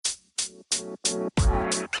All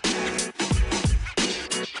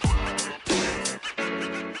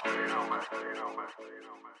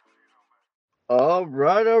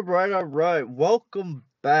right, all right, all right. Welcome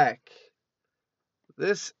back.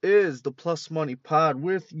 This is the Plus Money Pod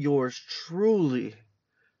with yours truly,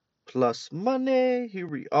 Plus Money. Here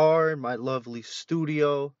we are in my lovely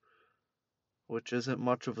studio, which isn't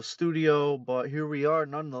much of a studio, but here we are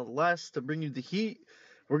nonetheless to bring you the heat.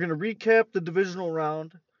 We're going to recap the divisional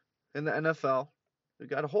round in the NFL. We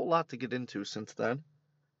got a whole lot to get into since then.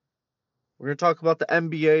 We're going to talk about the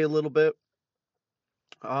NBA a little bit.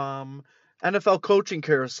 NFL coaching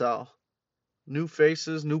carousel. New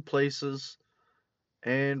faces, new places.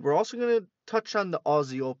 And we're also going to touch on the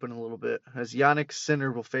Aussie Open a little bit, as Yannick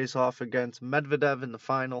Sinner will face off against Medvedev in the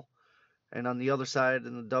final. And on the other side,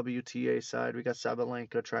 in the WTA side, we got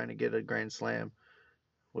Sabalenka trying to get a Grand Slam,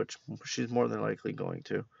 which she's more than likely going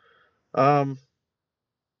to.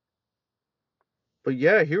 But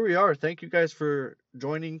yeah, here we are. Thank you guys for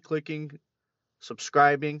joining, clicking,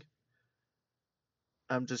 subscribing.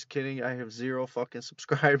 I'm just kidding. I have 0 fucking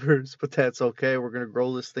subscribers, but that's okay. We're going to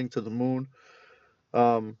grow this thing to the moon.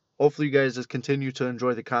 Hopefully you guys just continue to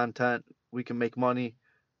enjoy the content. We can make money.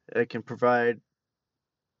 It can provide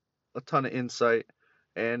a ton of insight.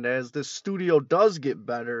 And as this studio does get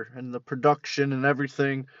better and the production and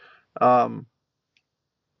everything,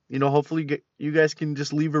 hopefully you guys can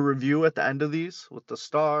just leave a review at the end of these with the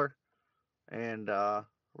star and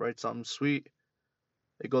write something sweet.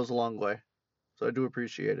 It goes a long way. So I do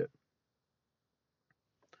appreciate it.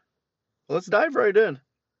 Let's dive right in.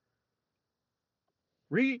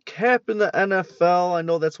 Recapping the NFL. I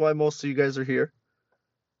know that's why most of you guys are here.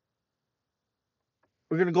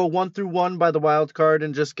 We're going to go 1 through 1 by the wild card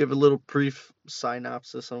and just give a little brief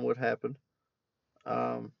synopsis on what happened.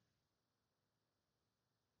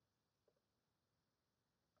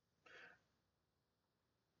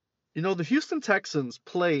 The Houston Texans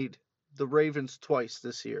played the Ravens twice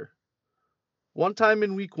this year. One time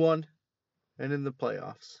in week 1 and in the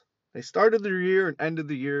playoffs. They started their year and ended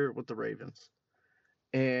the year with the Ravens.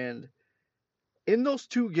 And in those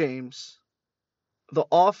 2 games, the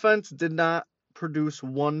offense did not produce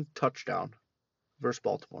 1 touchdown versus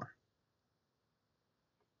Baltimore.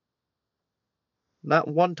 Not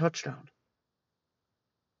 1 touchdown.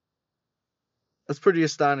 That's pretty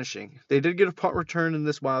astonishing. They did get a punt return in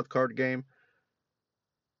this wild card game.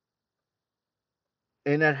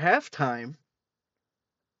 And at halftime,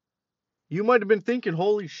 you might have been thinking,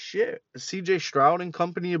 holy shit, is CJ Stroud and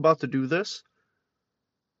company about to do this?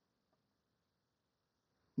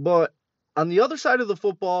 But on the other side of the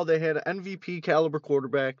football, they had an MVP caliber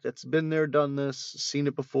quarterback that's been there, done this, seen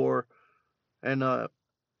it before, and an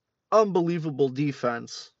unbelievable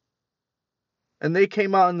defense. And they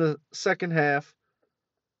came out in the second half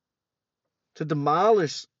to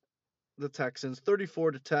demolish the Texans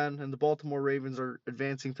 34-10, and the Baltimore Ravens are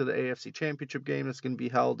advancing to the AFC Championship game that's going to be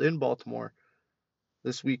held in Baltimore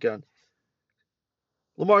this weekend.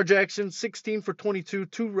 Lamar Jackson, 16 for 22,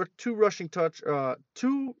 two rushing touchdowns,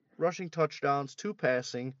 2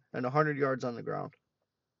 passing, and 100 yards on the ground.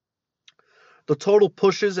 The total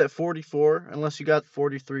pushes at 44, unless you got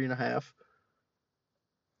 43.5.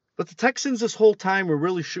 But the Texans this whole time were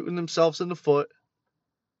really shooting themselves in the foot.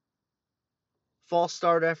 False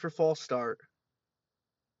start after false start.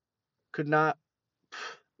 Could not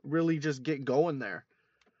really just get going there.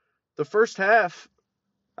 The first half,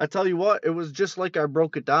 I tell you what, it was just like I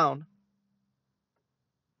broke it down.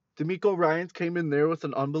 DeMeco Ryans came in there with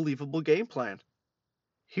an unbelievable game plan.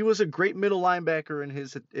 He was a great middle linebacker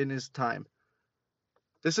in his time.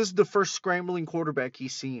 This is the first scrambling quarterback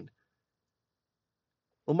he's seen.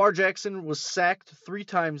 Lamar Jackson was sacked 3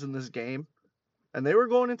 times in this game, and they were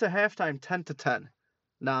going into halftime 10-10.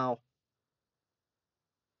 Now,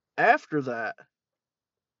 after that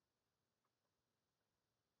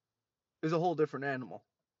is a whole different animal,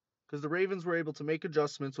 because the Ravens were able to make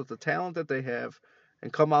adjustments with the talent that they have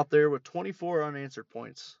and come out there with 24 unanswered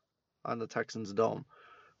points on the Texans' dome.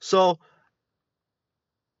 So,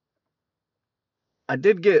 I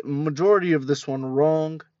did get majority of this one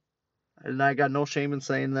wrong, and I got no shame in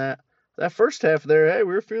saying that. That first half there, hey,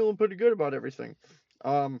 we were feeling pretty good about everything.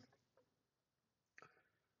 So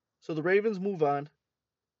the Ravens move on.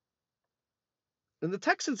 And the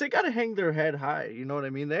Texans, they got to hang their head high. You know what I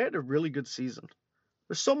mean? They had a really good season.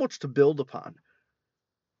 There's so much to build upon.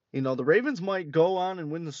 The Ravens might go on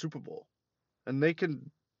and win the Super Bowl. And they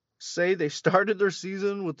can say they started their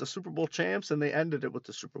season with the Super Bowl champs and they ended it with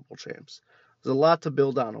the Super Bowl champs. There's a lot to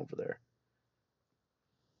build on over there.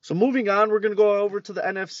 So moving on, we're going to go over to the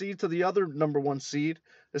NFC to the other number 1 seed.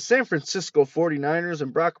 The San Francisco 49ers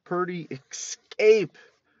and Brock Purdy escape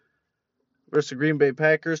versus the Green Bay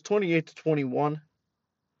Packers 28-21.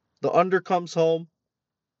 The under comes home.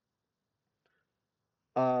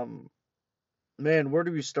 Man, where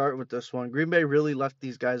do we start with this one? Green Bay really left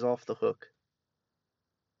these guys off the hook.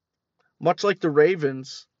 Much like the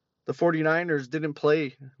Ravens, the 49ers didn't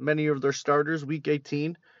play many of their starters week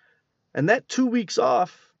 18. And that 2 weeks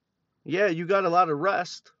off, yeah, you got a lot of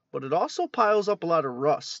rest, but it also piles up a lot of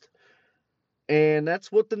rust. And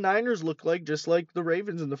that's what the Niners look like, just like the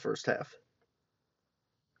Ravens in the first half.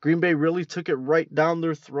 Green Bay really took it right down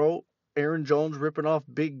their throat. Aaron Jones ripping off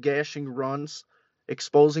big gashing runs,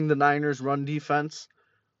 exposing the Niners' run defense.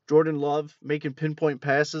 Jordan Love making pinpoint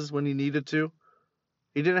passes when he needed to.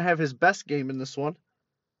 He didn't have his best game in this one.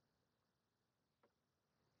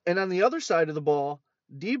 And on the other side of the ball,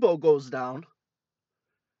 Debo goes down,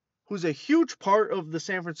 who's a huge part of the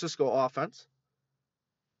San Francisco offense.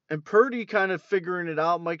 And Purdy kind of figuring it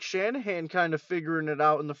out. Mike Shanahan kind of figuring it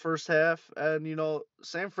out in the first half. And,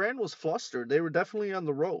 San Fran was flustered. They were definitely on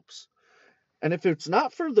the ropes. And if it's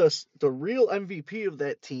not for the real MVP of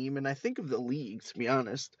that team, and I think of the league, to be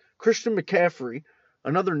honest, Christian McCaffrey,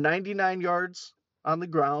 another 99 yards on the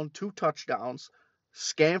ground, 2 touchdowns,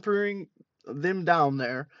 scampering them down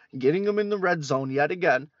there, getting them in the red zone yet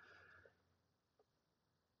again.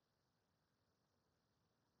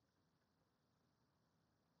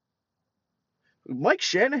 Mike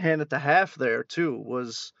Shanahan at the half there, too,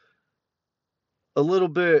 was a little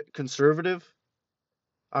bit conservative.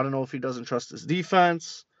 I don't know if he doesn't trust his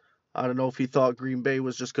defense. I don't know if he thought Green Bay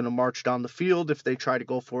was just going to march down the field if they try to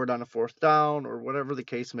go for it on a 4th down or whatever the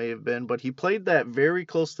case may have been. But he played that very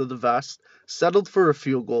close to the vest, settled for a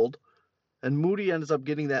field goal, and Moody ends up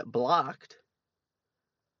getting that blocked.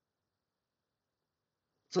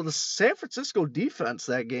 So the San Francisco defense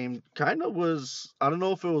that game kind of was, I don't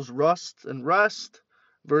know if it was rust and rest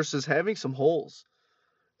versus having some holes.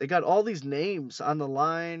 They got all these names on the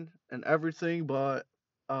line and everything, but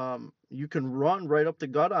you can run right up the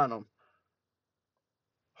gut on them.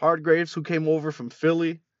 Hardgraves, who came over from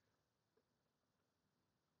Philly,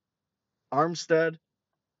 Armstead.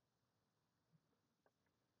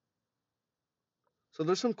 So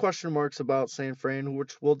there's some question marks about San Fran,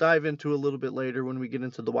 which we'll dive into a little bit later when we get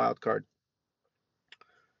into the wild card.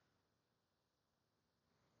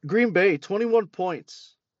 Green Bay, 21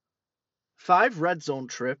 points, 5 red zone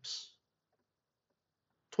trips,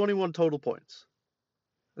 21 total points.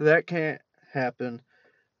 That can't happen.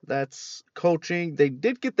 That's coaching. They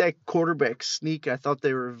did get that quarterback sneak. I thought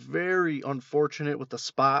they were very unfortunate with the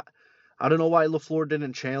spot. I don't know why LaFleur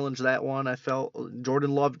didn't challenge that one. I felt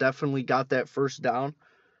Jordan Love definitely got that first down.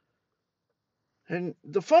 And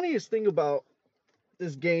the funniest thing about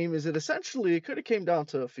this game is it could have came down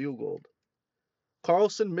to a field goal.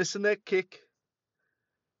 Carlson missing that kick.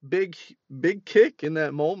 Big kick in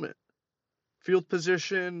that moment. Field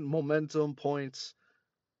position, momentum, points.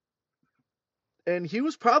 And he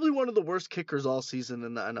was probably one of the worst kickers all season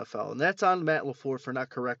in the NFL. And that's on Matt LaFleur for not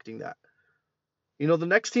correcting that. The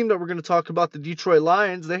next team that we're going to talk about, the Detroit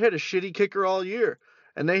Lions, they had a shitty kicker all year.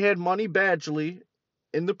 And they had Money Badgley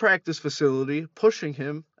in the practice facility pushing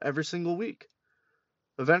him every single week.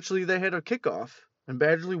 Eventually, they had a kickoff, and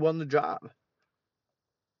Badgley won the job.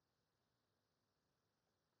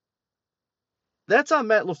 That's on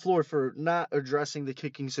Matt LaFleur for not addressing the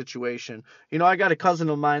kicking situation. I got a cousin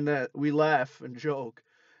of mine that we laugh and joke,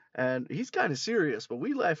 and he's kind of serious, but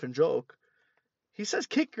we laugh and joke. He says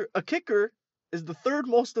a kicker is the 3rd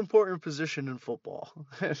most important position in football.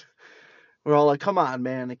 We're all like, come on,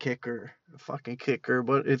 man, a fucking kicker.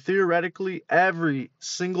 But theoretically, every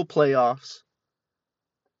single playoffs,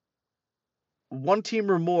 one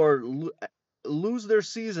team or more lose their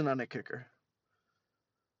season on a kicker.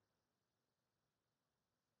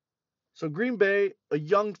 So Green Bay, a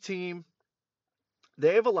young team,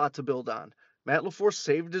 they have a lot to build on. Matt LaFleur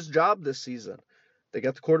saved his job this season. They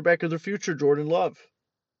got the quarterback of their future, Jordan Love.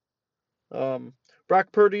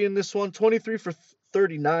 Brock Purdy in this one, 23 for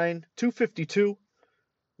 39, 252.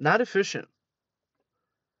 Not efficient.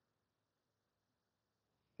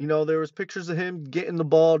 There was pictures of him getting the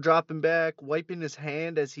ball, dropping back, wiping his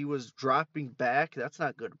hand as he was dropping back. That's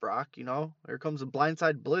not good, Brock. Here comes a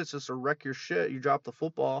blindside blitz just to wreck your shit. You drop the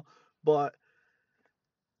football. But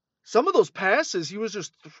some of those passes, he was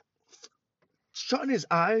just shutting his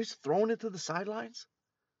eyes, throwing it to the sidelines.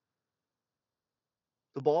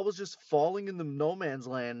 The ball was just falling in the no man's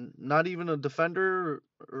land. Not even a defender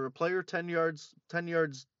or a player 10 yards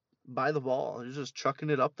by the ball. He was just chucking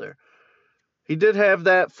it up there. He did have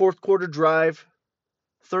that 4th quarter drive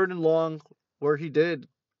third and long, where he did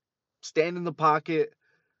stand in the pocket,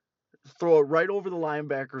 throw it right over the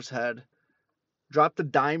linebacker's head, drop the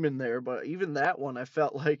dime in there. But even that one, I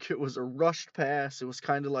felt like it was a rushed pass. It was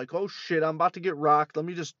kind of like, oh shit, I'm about to get rocked. Let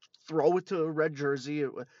me just throw it to a red jersey.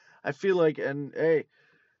 I feel like, and hey,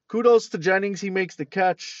 kudos to Jennings. He makes the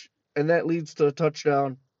catch, and that leads to a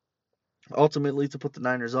touchdown, ultimately to put the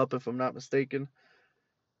Niners up, if I'm not mistaken.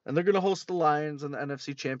 And they're going to host the Lions in the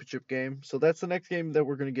NFC Championship game. So that's the next game that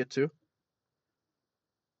we're going to get to.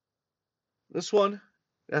 This one,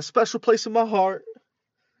 a special place in my heart.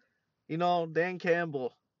 You know, Dan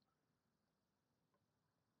Campbell.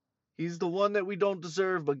 He's the one that we don't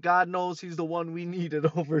deserve, but God knows he's the one we needed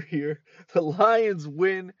over here. The Lions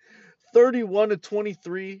win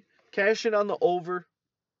 31-23, cashing on the over.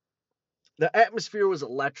 The atmosphere was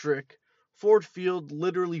electric. Ford Field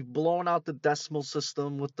literally blowing out the decibel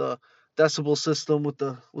system with the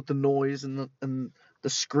noise and the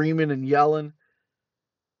screaming and yelling.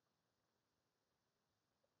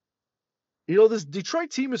 You know, this Detroit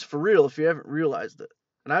team is for real if you haven't realized it.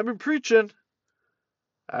 And I've been preaching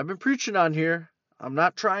on here. I'm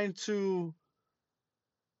not trying to,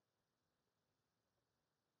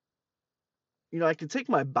 I can take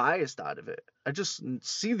my bias out of it. I just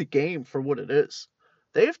see the game for what it is.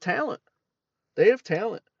 They have talent.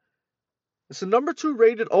 It's the number 2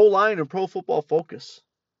 rated O-line in Pro Football Focus.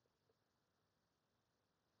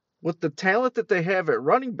 With the talent that they have at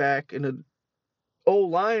running back and an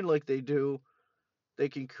O-line like they do, they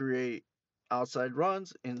can create outside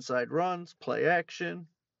runs, inside runs, play action,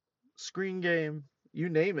 screen game, you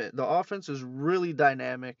name it. The offense is really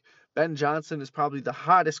dynamic. Ben Johnson is probably the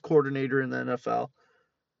hottest coordinator in the NFL.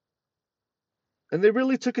 And they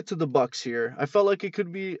really took it to the Bucs here. I felt like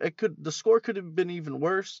the score could have been even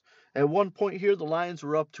worse. At one point here, the Lions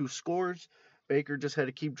were up 2 scores. Baker just had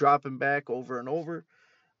to keep dropping back over and over.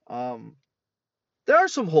 There are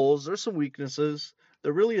some holes, there's some weaknesses.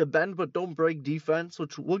 They're really a bend but don't break defense,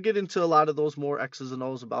 which we'll get into a lot of those more X's and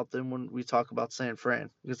O's about them when we talk about San Fran,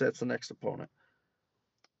 because that's the next opponent.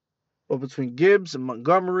 But between Gibbs and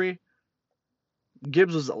Montgomery,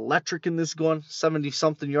 Gibbs was electric in this one,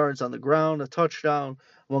 70-something yards on the ground, a touchdown.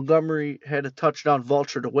 Montgomery had a touchdown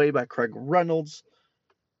vultured away by Craig Reynolds.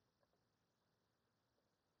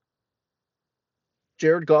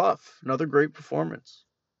 Jared Goff, another great performance.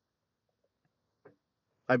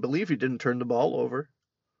 I believe he didn't turn the ball over.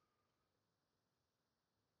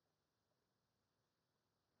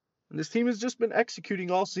 And this team has just been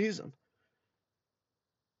executing all season.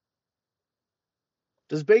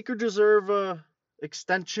 Does Baker deserve a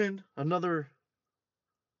extension, another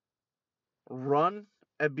run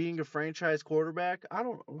at being a franchise quarterback? I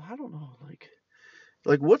don't know.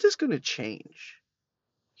 Like what is going to change?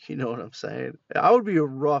 You know what I'm saying? I would be a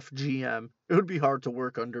rough GM. It would be hard to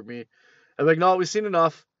work under me. I'm like, no, we've seen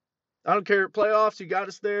enough. I don't care. Playoffs, you got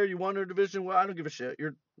us there. You won our division. Well, I don't give a shit.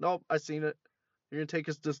 Nope, I seen it. You're gonna take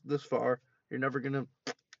us this far. You're never gonna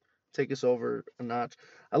take us over a notch.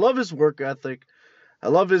 I love his work ethic. I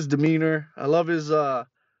love his demeanor. I love his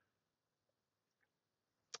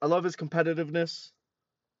competitiveness.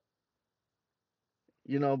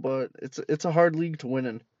 But it's a hard league to win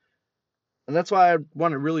in. And that's why I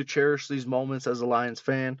want to really cherish these moments as a Lions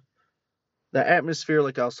fan. The atmosphere,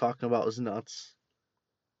 like I was talking about, is nuts.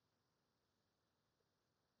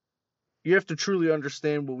 You have to truly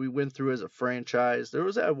understand what we went through as a franchise. There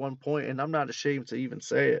was at one point, and I'm not ashamed to even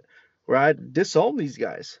say it, where I disowned these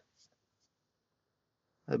guys.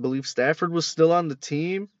 I believe Stafford was still on the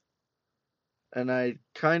team, and I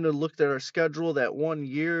kind of looked at our schedule that one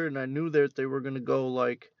year, and I knew that they were going to go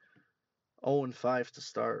like 0-5 to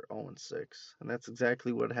start, 0-6, and that's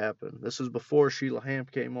exactly what happened. This was before Sheila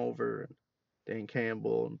Hamp came over, and Dan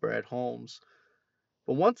Campbell, and Brad Holmes.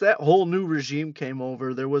 But once that whole new regime came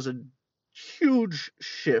over, there was a huge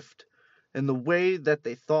shift in the way that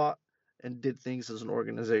they thought and did things as an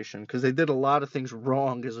organization, because they did a lot of things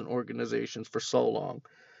wrong as an organization for so long.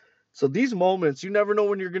 So these moments, you never know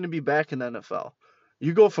when you're going to be back in the NFL.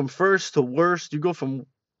 You go from first to worst. You go from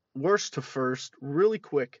worst to first really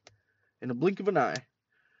quick in a blink of an eye.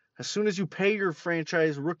 As soon as you pay your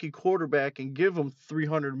franchise rookie quarterback and give him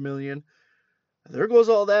 $300 million, there goes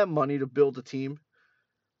all that money to build a team.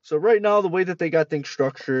 So right now, the way that they got things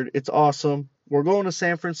structured, it's awesome. We're going to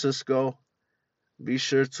San Francisco. Be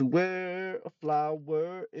sure to wear a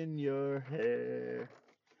flower in your hair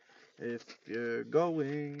if you're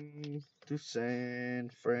going to San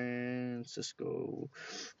Francisco.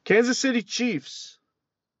 Kansas City Chiefs,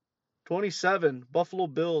 27. Buffalo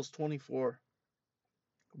Bills, 24.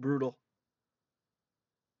 Brutal.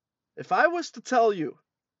 If I was to tell you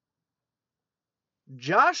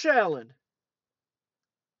Josh Allen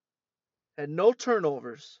had no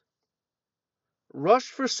turnovers,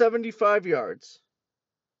 rushed for 75 yards,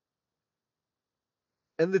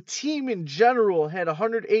 and the team in general had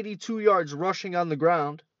 182 yards rushing on the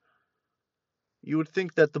ground, you would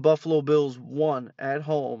think that the Buffalo Bills won at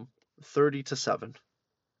home 30-7.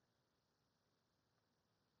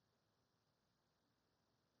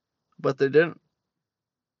 But they didn't.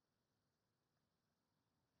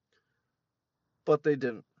 But they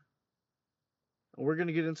didn't. And we're going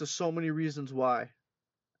to get into so many reasons why.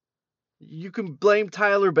 You can blame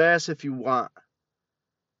Tyler Bass if you want.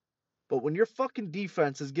 But when your fucking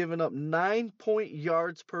defense is giving up 9-point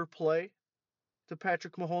yards per play to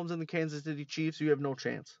Patrick Mahomes and the Kansas City Chiefs, you have no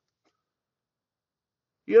chance.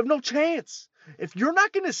 You have no chance. If you're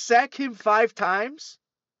not going to sack him 5 times,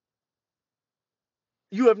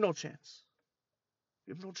 you have no chance.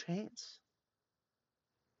 You have no chance.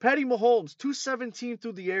 Patty Mahomes, 217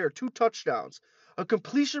 through the air, 2 touchdowns, a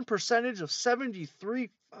completion percentage of 73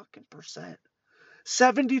 fucking percent.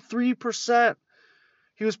 73%.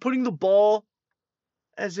 He was putting the ball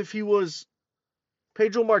as if he was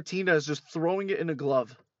Pedro Martinez, just throwing it in a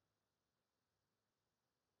glove.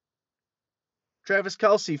 Travis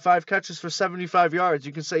Kelce, 5 catches for 75 yards.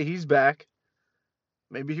 You can say he's back.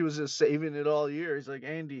 Maybe he was just saving it all year. He's like,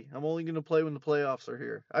 Andy, I'm only going to play when the playoffs are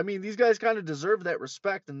here. I mean, these guys kind of deserve that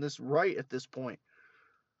respect and this right at this point.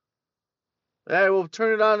 Hey, we'll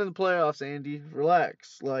turn it on in the playoffs, Andy.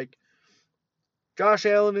 Relax. Like, Josh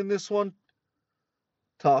Allen in this one,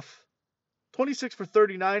 tough. 26 for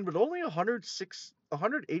 39, but only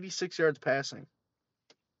 186 yards passing.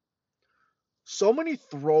 So many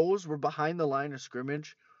throws were behind the line of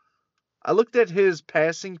scrimmage. I looked at his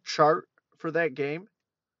passing chart for that game.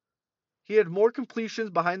 He had more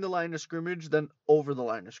completions behind the line of scrimmage than over the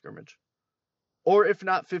line of scrimmage. Or if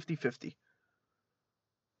not 50-50.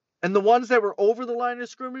 And the ones that were over the line of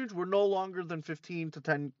scrimmage were no longer than 15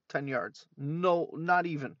 to 10 yards. No, not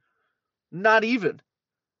even. Not even.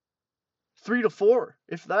 3 to 4,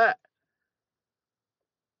 if that.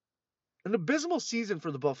 An abysmal season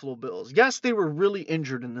for the Buffalo Bills. Yes, they were really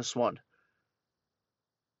injured in this one.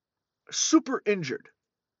 Super injured.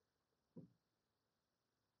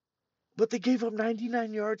 But they gave up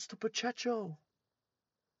 99 yards to Pacheco.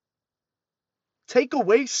 Take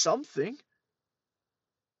away something.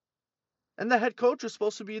 And the head coach was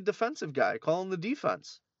supposed to be a defensive guy, calling the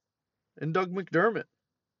defense. And Doug McDermott.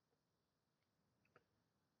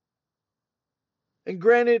 And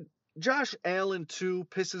granted, Josh Allen, too,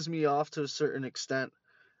 pisses me off to a certain extent.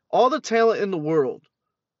 All the talent in the world.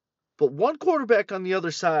 But one quarterback on the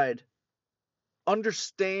other side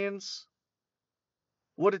understands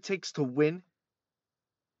what it takes to win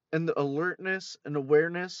and the alertness and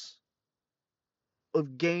awareness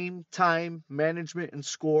of game, time, management, and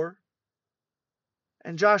score.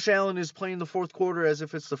 And Josh Allen is playing the fourth quarter as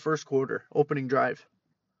if it's the first quarter, opening drive.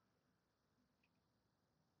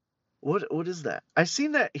 What is that? I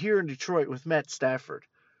seen that here in Detroit with Matt Stafford.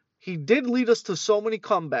 He did lead us to so many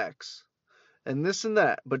comebacks and this and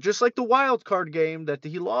that. But just like the wild card game that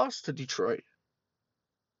he lost to Detroit,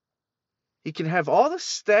 he can have all the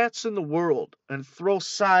stats in the world and throw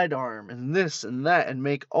sidearm and this and that and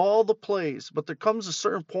make all the plays. But there comes a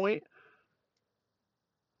certain point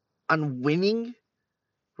on winning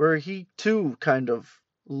where he too kind of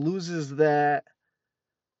loses that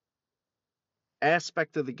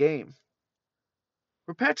aspect of the game.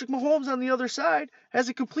 Where Patrick Mahomes on the other side has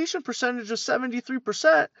a completion percentage of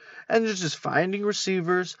 73% and is just finding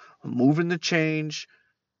receivers, moving the chains,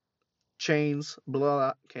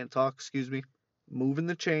 blah, can't talk, excuse me, moving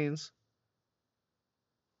the chains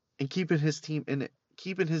and keeping his team in it,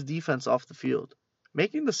 keeping his defense off the field,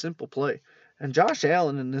 making the simple play. And Josh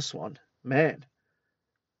Allen in this one, man,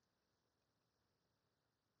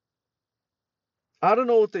 I don't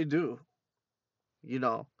know what they do. You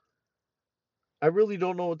know, I really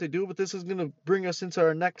don't know what they do, but this is going to bring us into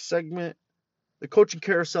our next segment, the coaching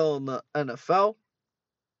carousel in the NFL.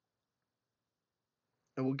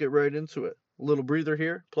 And we'll get right into it. A little breather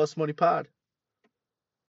here, Plus Money Pod.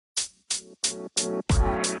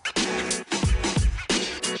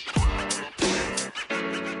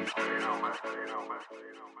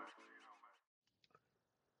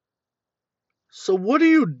 So what do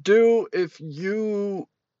you do if you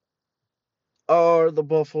are the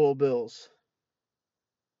Buffalo Bills?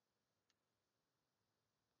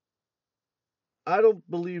 I don't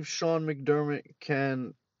believe Sean McDermott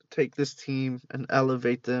can take this team and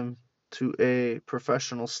elevate them to a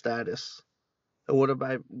professional status. And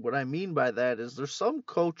what I mean by that is there's some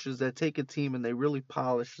coaches that take a team and they really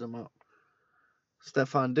polish them up.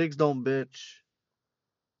 Stephon Diggs don't bitch.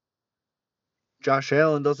 Josh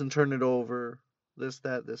Allen doesn't turn it over. This,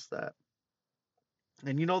 that, this, that.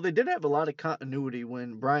 And they did have a lot of continuity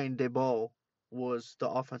when Brian Daboll was the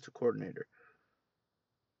offensive coordinator.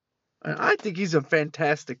 And I think he's a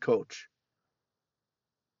fantastic coach.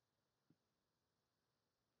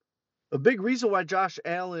 A big reason why Josh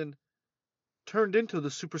Allen turned into the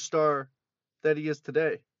superstar that he is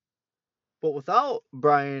today. But without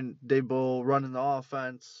Brian Daboll running the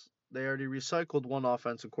offense, they already recycled one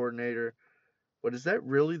offensive coordinator. But is that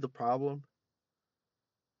really the problem?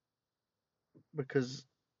 Because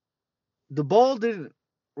the ball didn't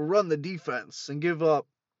run the defense and give up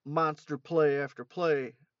monster play after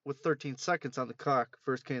play with 13 seconds on the clock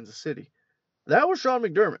versus Kansas City. That was Sean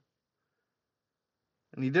McDermott.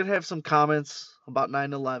 And he did have some comments about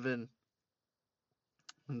 9/11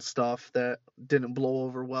 and stuff that didn't blow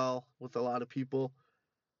over well with a lot of people.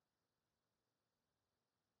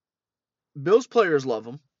 Bills players love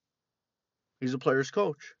him. He's a player's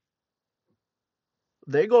coach.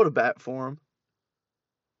 They go to bat for him.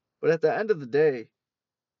 But at the end of the day,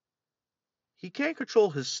 he can't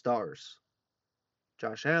control his stars.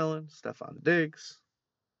 Josh Allen, Stephon Diggs.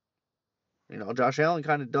 Josh Allen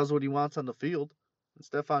kind of does what he wants on the field. And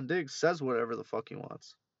Stephon Diggs says whatever the fuck he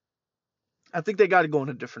wants. I think they got to go in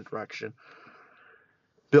a different direction.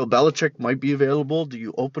 Bill Belichick might be available. Do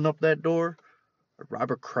you open up that door? Or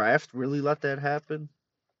Robert Kraft really let that happen?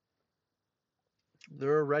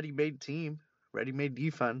 They're a ready-made team, ready-made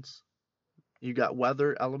defense. You got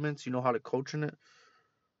weather elements. You know how to coach in it.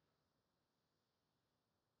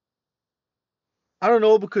 I don't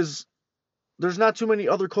know because there's not too many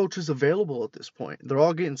other coaches available at this point. They're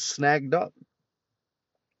all getting snagged up.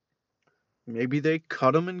 Maybe they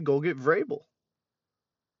cut him and go get Vrabel.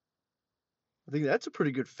 I think that's a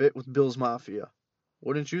pretty good fit with Bills Mafia.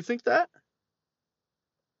 Wouldn't you think that?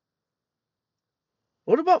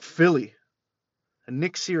 What about Philly and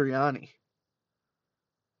Nick Sirianni?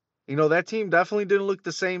 That team definitely didn't look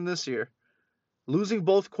the same this year. Losing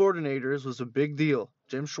both coordinators was a big deal.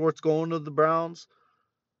 Jim Schwartz going to the Browns,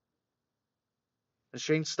 and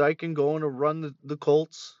Shane Steichen going to run the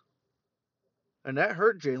Colts. And that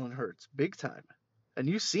hurt Jalen Hurts big time. And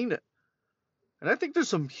you've seen it. And I think there's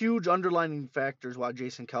some huge underlying factors why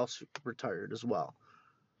Jason Kelce retired as well.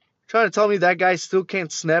 Trying to tell me that guy still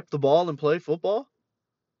can't snap the ball and play football?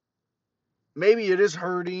 Maybe it is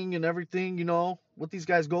hurting and everything, what these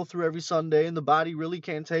guys go through every Sunday, and the body really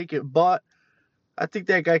can't take it. But I think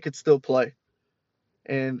that guy could still play.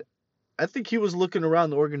 And I think he was looking around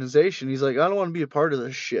the organization. He's like, I don't want to be a part of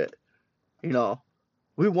this shit.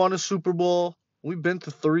 We won a Super Bowl. We've been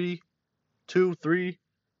to 3, 2, 3.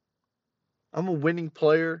 I'm a winning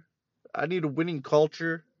player. I need a winning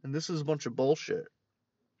culture. And this is a bunch of bullshit.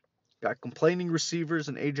 Got complaining receivers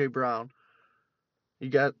and A.J. Brown. You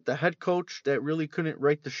got the head coach that really couldn't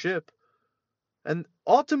right the ship. And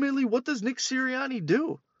ultimately, what does Nick Sirianni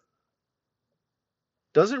do?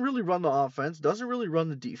 Doesn't really run the offense. Doesn't really run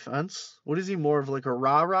the defense. What is he, more of like a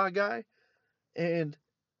rah-rah guy? And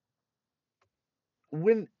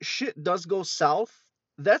when shit does go south,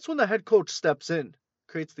 that's when the head coach steps in,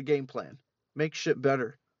 creates the game plan, makes shit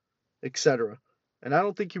better, etc. And I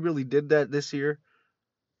don't think he really did that this year.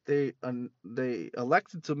 They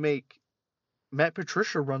elected to make Matt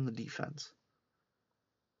Patricia run the defense.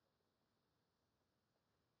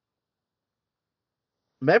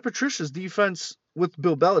 Matt Patricia's defense with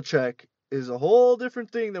Bill Belichick is a whole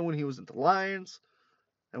different thing than when he was at the Lions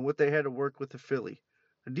and what they had to work with the Philly.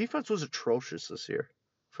 The defense was atrocious this year.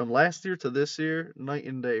 From last year to this year, night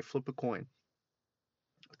and day, flip a coin.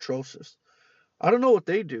 Atrocious. I don't know what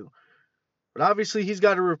they do. But obviously he's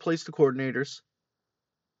got to replace the coordinators.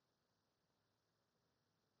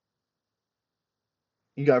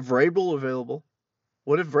 You got Vrabel available.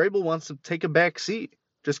 What if Vrabel wants to take a back seat?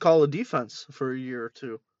 Just call a defense for a year or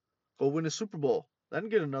two. Go win a Super Bowl. Then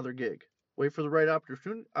get another gig. Wait for the right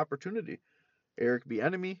opportunity. Eric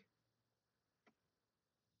Bieniemy.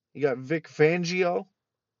 You got Vic Fangio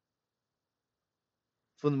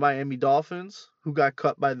from the Miami Dolphins, who got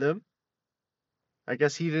cut by them. I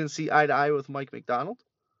guess he didn't see eye to eye with Mike McDonald.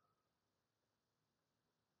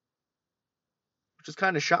 Which is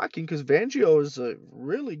kind of shocking because Fangio is a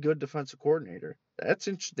really good defensive coordinator.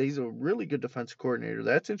 He's a really good defensive coordinator.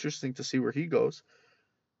 That's interesting to see where he goes.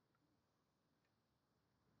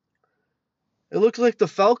 It looks like the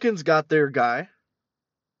Falcons got their guy,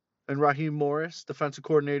 and Raheem Morris, defensive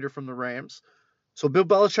coordinator from the Rams. So Bill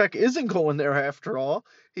Belichick isn't going there after all.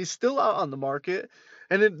 He's still out on the market.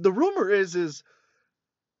 And the rumor is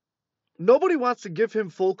nobody wants to give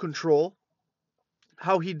him full control,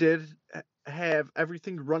 how he did have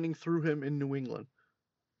everything running through him in New England.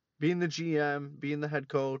 being the GM, being the head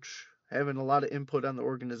coach, having a lot of input on the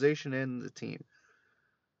organization and the team.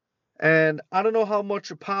 And I don't know how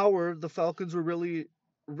much power the Falcons were really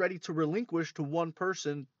ready to relinquish to one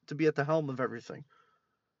person to be at the helm of everything.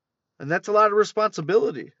 And that's a lot of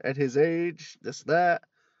responsibility at his age, this, that.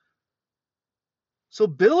 So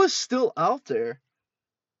Bill is still out there.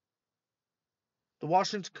 The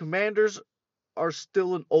Washington Commanders are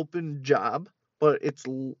still an open job, but it's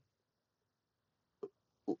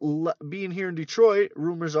being here in Detroit,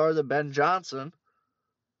 rumors are that Ben Johnson,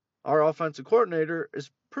 our offensive coordinator, is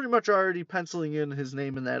pretty much already penciling in his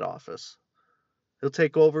name in that office. He'll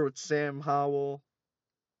take over with Sam Howell,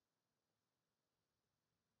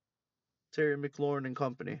 Terry McLaurin, and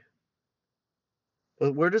company.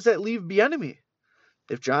 But where does that leave Bieniemy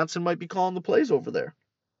if Johnson might be calling the plays over there?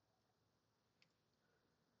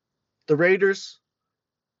 The Raiders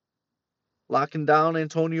locking down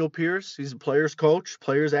Antonio Pierce. He's a player's coach.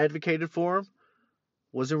 Players advocated for him.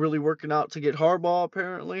 Wasn't really working out to get Harbaugh,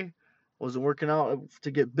 apparently. Wasn't working out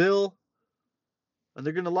to get Bill. And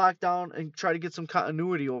they're going to lock down and try to get some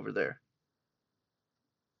continuity over there.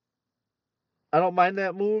 I don't mind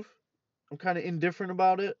that move. I'm kind of indifferent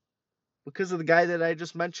about it because of the guy that I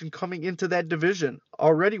just mentioned coming into that division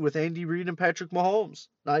already with Andy Reid and Patrick Mahomes.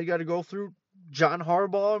 Now you got to go through John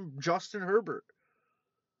Harbaugh and Justin Herbert.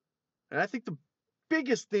 And I think the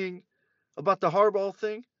biggest thing about the Harbaugh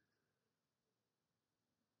thing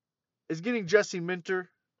is getting Jesse Minter,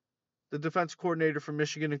 the defense coordinator from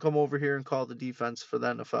Michigan, to come over here and call the defense for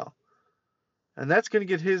the NFL. And that's going to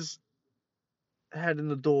get his head in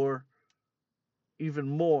the door even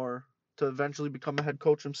more to eventually become a head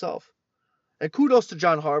coach himself. And kudos to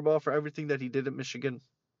John Harbaugh for everything that he did at Michigan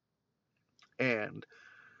and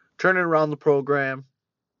turning around the program.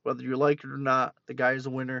 Whether you like it or not, the guy is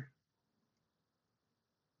a winner.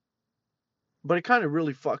 But it kind of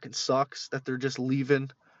really fucking sucks that they're just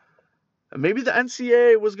leaving. And maybe the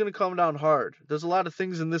NCAA was going to come down hard. There's a lot of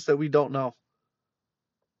things in this that we don't know.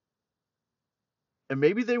 And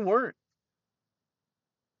maybe they weren't.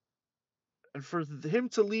 And for him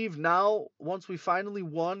to leave now, once we finally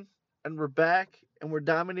won and we're back and we're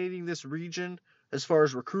dominating this region as far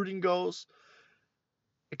as recruiting goes,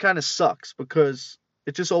 it kind of sucks because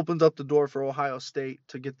it just opens up the door for Ohio State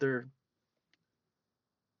to get their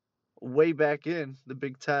way back in the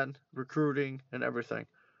Big Ten, recruiting and everything.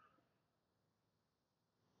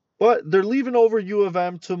 But they're leaving over U of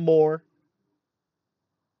M to Moore,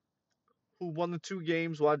 who won the 2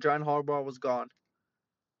 games while John Harbaugh was gone.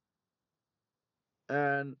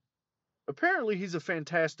 And apparently he's a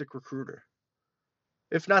fantastic recruiter.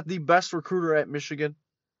 If not the best recruiter at Michigan.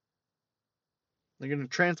 They're going to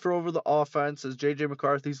transfer over the offense as J.J.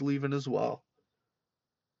 McCarthy's leaving as well.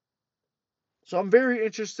 So I'm very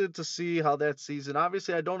interested to see how that season.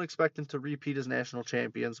 Obviously, I don't expect them to repeat as national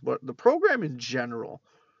champions, but the program in general,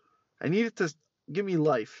 I need it to give me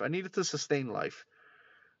life. I need it to sustain life.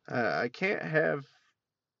 I can't have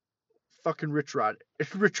fucking Rich Rod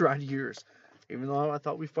years, even though I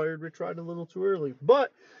thought we fired Rich Rod a little too early.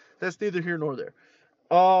 But that's neither here nor there.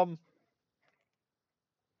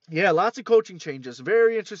 Yeah, lots of coaching changes.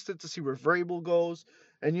 Very interested to see where Vrabel goes.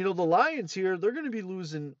 And, the Lions here, they're going to be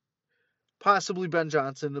losing possibly Ben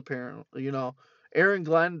Johnson, apparently. Aaron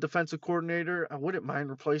Glenn, defensive coordinator. I wouldn't mind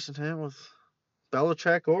replacing him with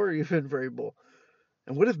Belichick or even Vrabel.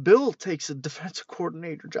 And what if Bill takes a defensive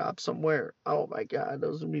coordinator job somewhere? Oh, my God,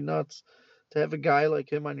 those would be nuts. To have a guy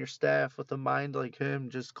like him on your staff with a mind like him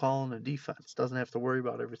just calling a defense. Doesn't have to worry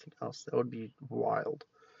about everything else. That would be wild.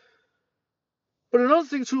 But another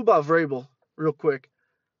thing, too, about Vrabel, real quick.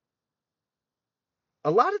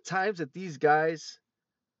 A lot of times that these guys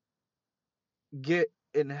get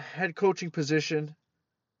in a head coaching position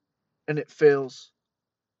and it fails,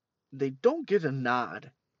 they don't get a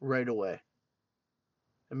nod right away.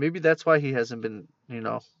 And maybe that's why he hasn't been,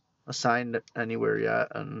 assigned anywhere yet,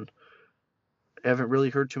 and I haven't really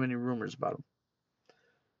heard too many rumors about him.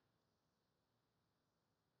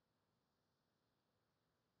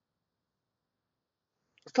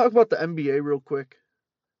 Let's talk about the NBA real quick.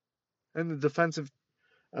 And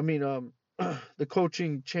the the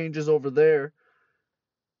coaching changes over there.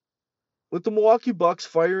 With the Milwaukee Bucks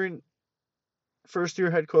firing first-year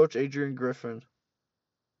head coach Adrian Griffin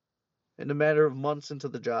in a matter of months into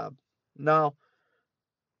the job. Now,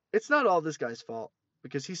 it's not all this guy's fault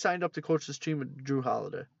because he signed up to coach this team with Drew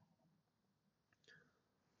Holiday.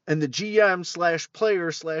 And the GM /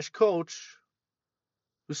 player / coach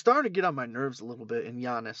who's starting to get on my nerves a little bit in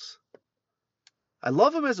Giannis. I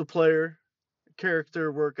love him as a player,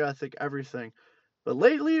 character, work ethic, everything. But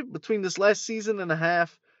lately, between this last season and a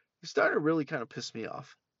half, he's starting to really kind of piss me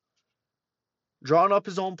off. drawing up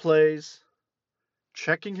his own plays,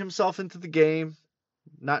 checking himself into the game,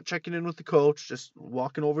 not checking in with the coach, just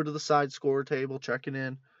walking over to the side score table, checking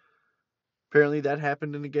in. Apparently that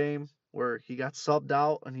happened in the game where he got subbed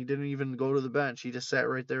out and he didn't even go to the bench. He just sat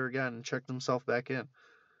right there again and checked himself back in.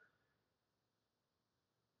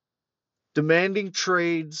 Demanding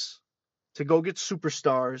trades to go get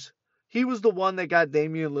superstars. He was the one that got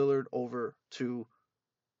Damian Lillard over to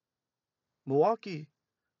Milwaukee.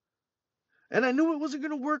 And I knew it wasn't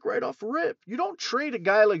going to work right off rip. You don't trade a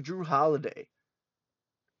guy like Drew Holiday.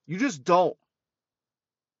 You just don't.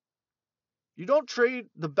 You don't trade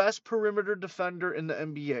the best perimeter defender in the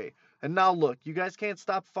NBA. And now look, you guys can't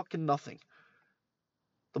stop fucking nothing.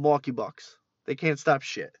 The Milwaukee Bucks. They can't stop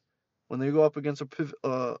shit. When they go up against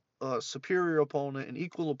a superior opponent, an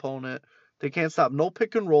equal opponent, they can't stop no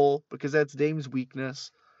pick and roll because that's Dame's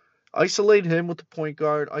weakness. Isolate him with the point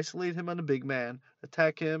guard. Isolate him on the big man.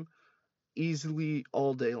 Attack him easily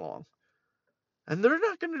all day long. And they're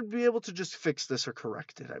not going to be able to just fix this or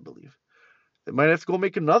correct it, I believe. They might have to go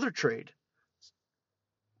make another trade.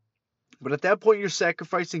 But at that point, you're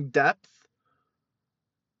sacrificing depth.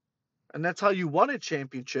 And that's how you won a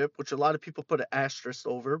championship, which a lot of people put an asterisk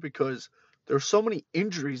over because there's so many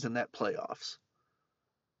injuries in that playoffs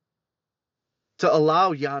to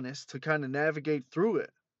allow Giannis to kind of navigate through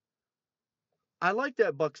it. I like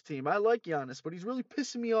that Bucks team. I like Giannis, but he's really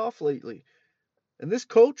pissing me off lately. And this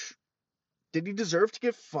coach, did he deserve to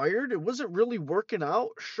get fired? It wasn't really working out,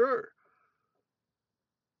 sure.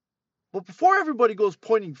 But before everybody goes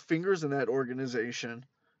pointing fingers in that organization,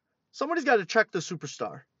 somebody's got to check the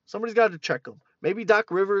superstar. Somebody's got to check him. Maybe Doc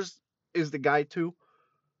Rivers is the guy too.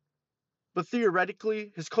 But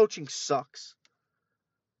theoretically, his coaching sucks.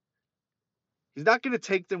 He's not going to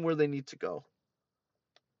take them where they need to go.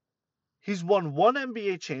 He's won one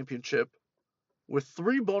NBA championship with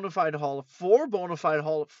four bona fide Hall of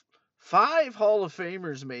five Hall of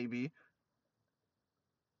Famers maybe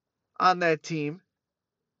on that team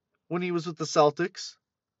when he was with the Celtics.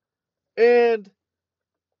 And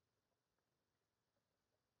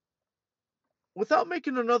without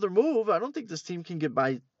making another move, I don't think this team can get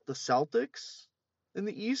by the Celtics in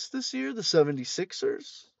the East this year, the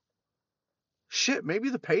 76ers. Shit, maybe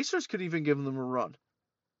the Pacers could even give them a run.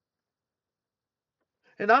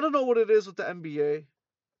 And I don't know what it is with the NBA,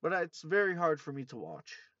 but it's very hard for me to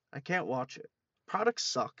watch. I can't watch it. Product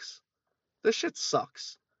sucks. This shit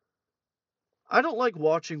sucks. I don't like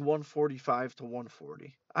watching 145 to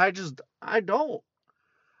 140. I don't.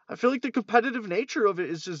 I feel like the competitive nature of it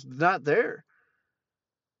is just not there.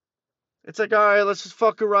 It's like, all right, let's just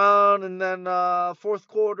fuck around, and then fourth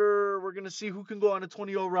quarter, we're going to see who can go on a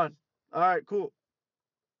 20-0 run. All right, cool.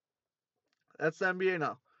 That's the NBA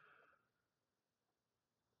now.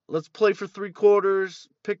 Let's play for 3 quarters,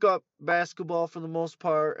 pick up basketball for the most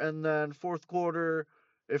part, and then fourth quarter,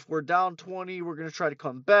 if we're down 20, we're going to try to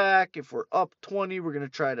come back. If we're up 20, we're going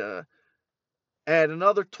to try to add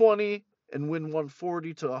another 20 and win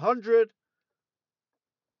 140 to 100.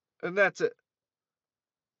 And that's it.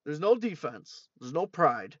 There's no defense. There's no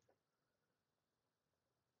pride.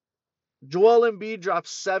 Joel Embiid dropped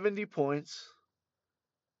 70 points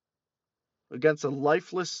against a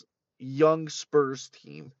lifeless young Spurs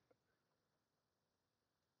team.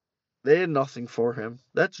 They had nothing for him.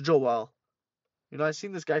 That's Joel. You know, I've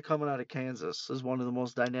seen this guy coming out of Kansas as one of the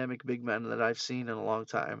most dynamic big men that I've seen in a long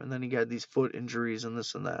time. And then he got these foot injuries and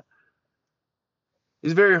this and that.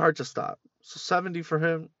 He's very hard to stop. So 70 for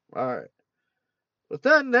him. All right. But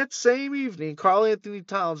then that same evening, Karl-Anthony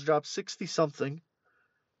Towns dropped 60-something.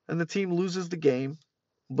 And the team loses the game.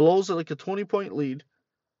 Blows like a 20-point lead.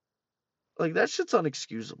 Like, that shit's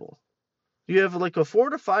unexcusable. You have like a 4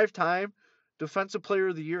 to 5 time defensive player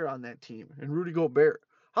of the year on that team. And Rudy Gobert.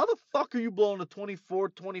 How the fuck are you blowing a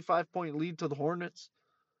 24, 25-point lead to the Hornets?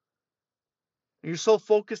 And you're so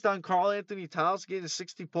focused on Karl-Anthony Towns getting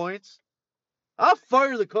 60 points? I'll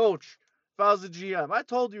fire the coach if I was a GM. I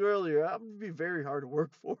told you earlier, I'm going to be very hard to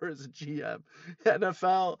work for as a GM.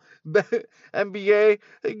 NFL, NBA.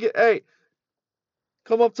 Hey,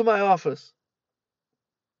 come up to my office.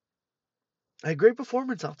 Hey, great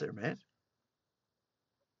performance out there, man.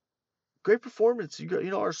 Great performance.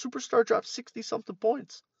 Our superstar dropped 60-something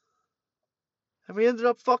points. And we ended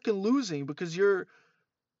up fucking losing because you're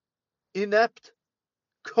inept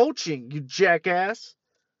coaching, you jackass.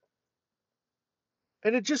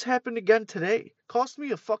 And it just happened again today. Cost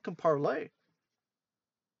me a fucking parlay.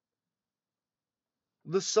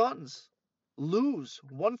 The Suns lose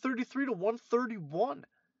 133 to 131.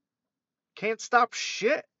 Can't stop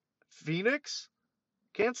shit. Phoenix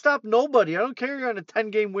can't stop nobody. I don't care you're on a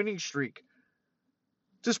 10-game winning streak.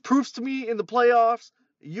 Just proves to me in the playoffs,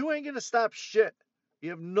 you ain't going to stop shit.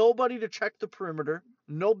 You have nobody to check the perimeter.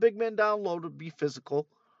 No big man down low to be physical.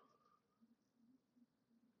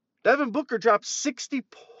 Devin Booker dropped 60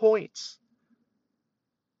 points.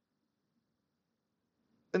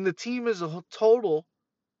 And the team as a total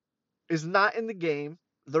is not in the game.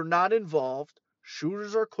 They're not involved.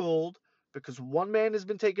 Shooters are cold because one man has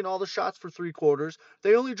been taking all the shots for 3 quarters.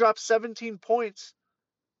 They only dropped 17 points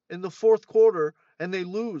in the fourth quarter, and they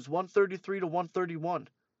lose 133 to 131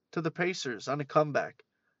 to the Pacers on a comeback.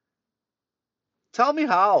 Tell me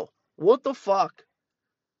how. What the fuck?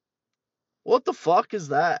 What the fuck is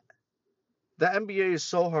that? The NBA is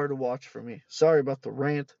so hard to watch for me. Sorry about the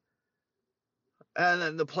rant. And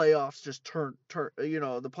then the playoffs just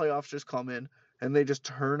the playoffs just come in and they just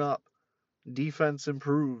turn up. Defense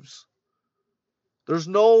improves. There's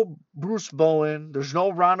no Bruce Bowen. There's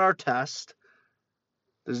no Ron Artest.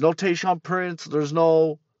 There's no Tayshaun Prince. There's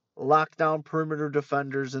no lockdown perimeter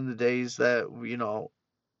defenders in the days that, we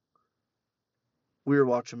were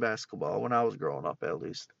watching basketball when I was growing up, at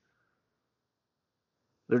least.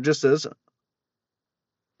 There just isn't.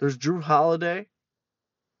 There's Drew Holiday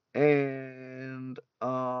and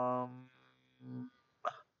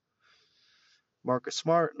Marcus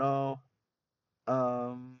Smart, no.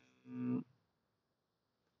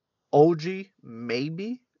 OG,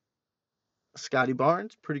 maybe. Scotty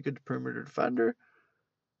Barnes, pretty good perimeter defender.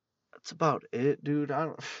 That's about it, dude. I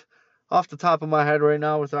don't off the top of my head right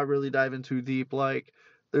now, without really diving too deep, like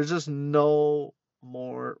there's just no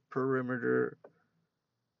more perimeter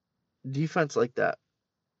defense like that.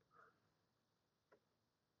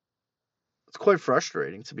 It's quite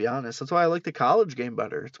frustrating, to be honest. That's why I like the college game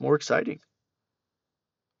better. It's more exciting.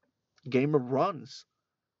 Game of runs.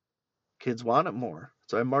 Kids want it more.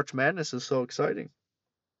 That's why March Madness is so exciting.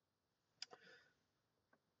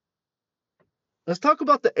 Let's talk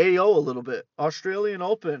about the AO a little bit. Australian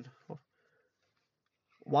Open.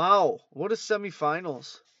 Wow, what a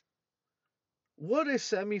semifinals. What a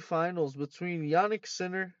semifinals between Jannik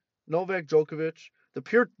Sinner, Novak Djokovic, the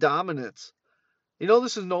pure dominance. You know,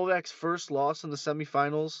 this is Novak's first loss in the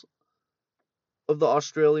semifinals of the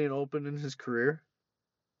Australian Open in his career.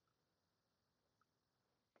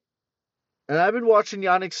 And I've been watching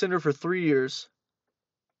Jannik Sinner for 3 years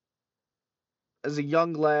as a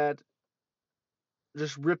young lad,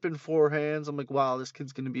 just ripping forehands. I'm like, wow, this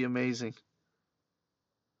kid's going to be amazing.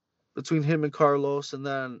 Between him and Carlos, and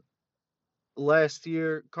then last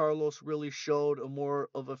year, Carlos really showed a more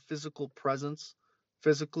of a physical presence.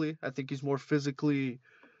 Physically, I think he's more physically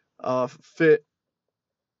fit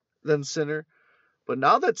than Sinner. But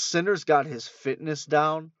now that Sinner's got his fitness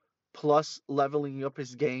down, plus leveling up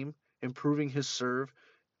his game, improving his serve,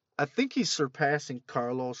 I think he's surpassing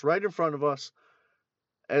Carlos right in front of us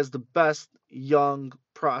as the best young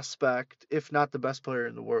prospect, if not the best player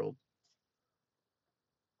in the world.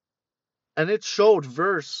 And it showed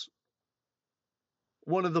versus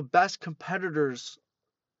one of the best competitors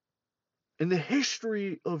in the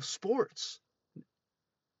history of sports,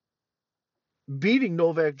 beating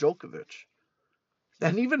Novak Djokovic.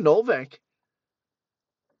 And even Novak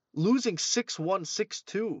losing 6-1,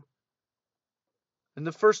 6-2 in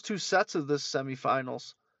the first 2 sets of this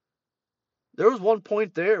semifinals. There was one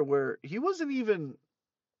point there where he was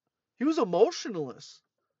emotionless.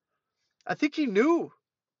 I think he knew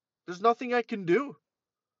there's nothing I can do.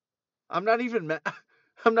 I'm not even mad.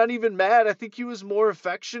 I'm not even mad. I think he was more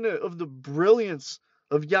affectionate of the brilliance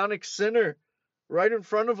of Jannik Sinner right in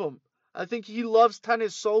front of him. I think he loves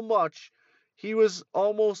tennis so much, he was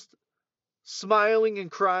almost smiling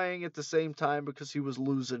and crying at the same time because he was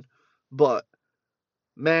losing. But,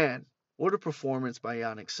 man, what a performance by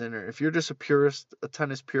Jannik Sinner. If you're just a purist, a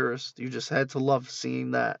tennis purist, you just had to love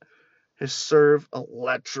seeing that. His serve,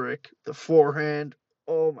 electric. The forehand,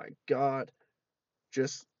 oh my God.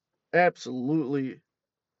 Just absolutely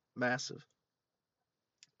massive.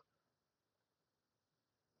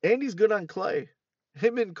 And he's good on clay.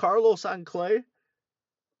 Him and Carlos on clay,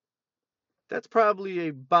 that's probably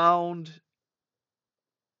a bound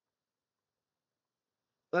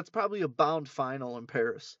final in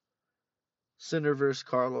Paris. Sinner versus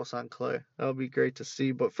Carlos on clay. That'll be great to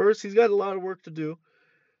see. But first, he's got a lot of work to do,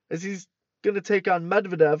 as he's going to take on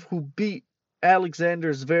Medvedev, who beat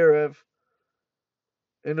Alexander Zverev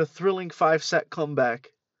in a thrilling 5-set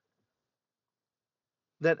comeback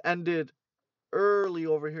that ended early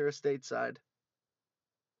over here stateside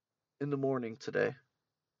in the morning today.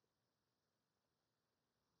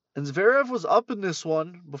 And Zverev was up in this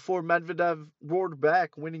one before Medvedev roared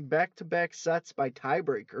back, winning back-to-back sets by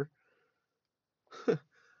tiebreaker.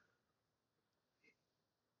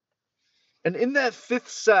 And in that fifth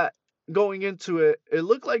set, going into it, it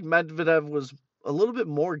looked like Medvedev was a little bit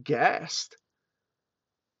more gassed.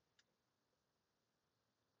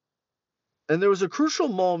 And there was a crucial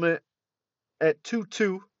moment at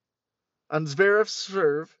 2-2 on Zverev's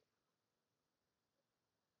serve,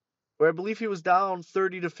 where I believe he was down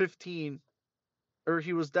 30-15, or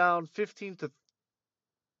he was down 15 to,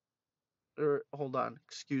 or hold on,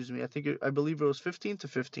 excuse me, I believe it was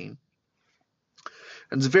 15-15.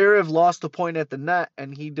 And Zverev lost a point at the net,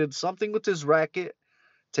 and he did something with his racket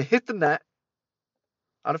to hit the net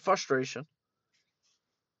out of frustration,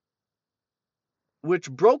 which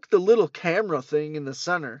broke the little camera thing in the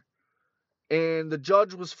center. And the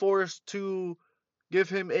judge was forced to give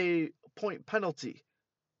him a point penalty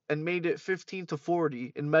and made it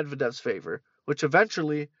 15-40 in Medvedev's favor, which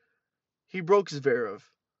eventually he broke Zverev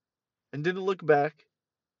and didn't look back.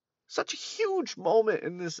 Such a huge moment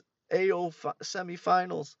in this AO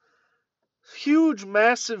semifinals. Huge,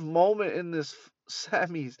 massive moment in this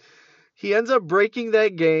semis. He ends up breaking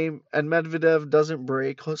that game, and Medvedev doesn't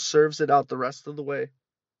break, serves it out the rest of the way.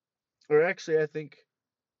 Or actually, I think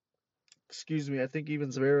even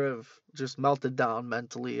Zverev just melted down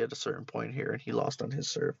mentally at a certain point here, and he lost on his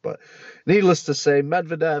serve. But needless to say,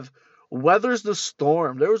 Medvedev weathers the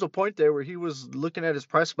storm. There was a point there where he was looking at his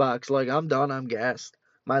press box like, I'm done, I'm gassed.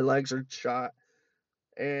 My legs are shot.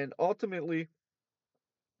 And ultimately,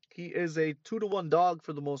 he is a 2-1 dog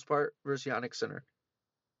for the most part versus Jannik Sinner.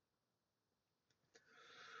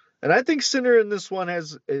 And I think Sinner in this one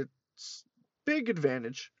has a big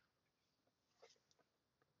advantage.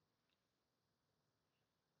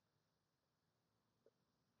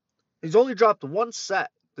 He's only dropped one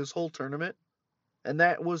set this whole tournament, and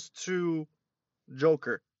that was to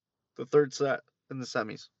Joker, the third set in the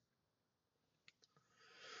semis.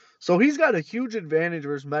 So he's got a huge advantage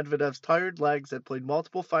versus Medvedev's tired legs that played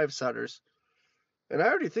multiple five-setters. And I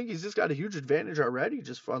already think he's just got a huge advantage already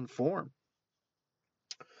just on form.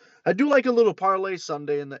 I do like a little parlay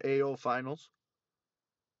Sunday in the AO finals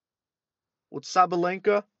with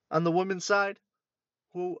Sabalenka on the women's side,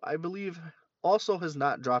 who I believe also has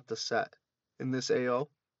not dropped a set in this AO.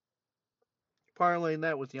 Parlaying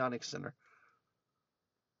that with Jannik Sinner.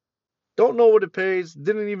 Don't know what it pays.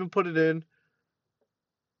 Didn't even put it in.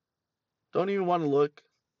 Don't even want to look.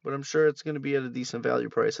 But I'm sure it's going to be at a decent value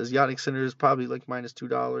price. As Jannik Sinner is probably like minus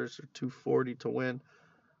 $2 or $2.40 to win.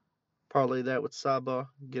 Parlay that with Saba.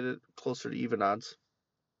 Get it closer to even odds.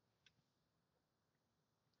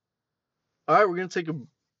 All right, we're going to take a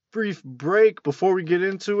brief break before we get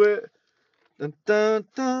into it. Dun, dun,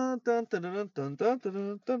 dun, dun, dun, dun, dun, dun,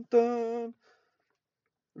 dun, dun, dun.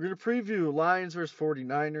 We're going to preview Lions versus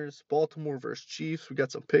 49ers, Baltimore versus Chiefs. We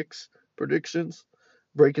got some picks, predictions,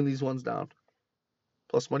 breaking these ones down.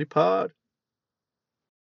 Plus Money Pod.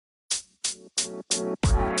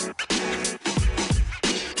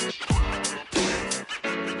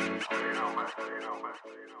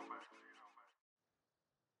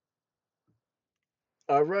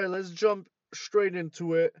 All right, let's jump straight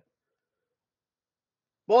into it.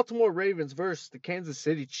 Baltimore Ravens versus the Kansas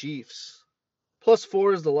City Chiefs.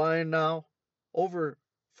 +4 is the line now. Over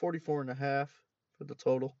 44.5 for the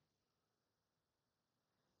total.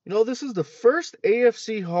 You know, this is the first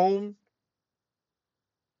AFC home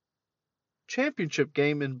championship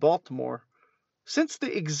game in Baltimore since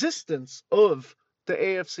the existence of the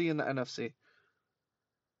AFC and the NFC.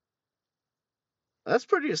 That's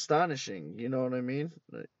pretty astonishing, you know what I mean?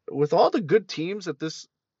 With all the good teams that this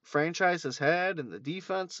franchise has had and the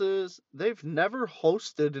defenses, they've never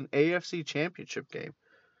hosted an AFC championship game.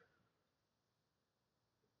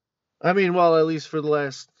 I mean, well, at least for the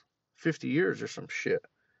last 50 years or some shit.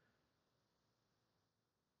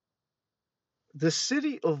 The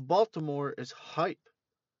city of Baltimore is hype.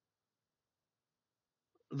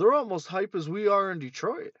 They're almost hype as we are in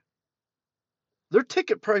Detroit. Their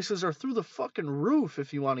ticket prices are through the fucking roof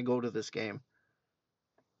if you want to go to this game.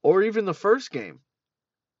 Or even the first game.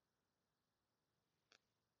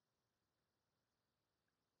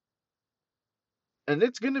 And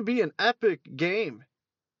it's going to be an epic game.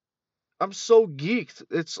 I'm so geeked.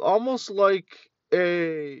 It's almost like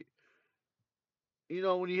when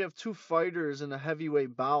you have two fighters in a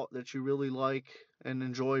heavyweight bout that you really like and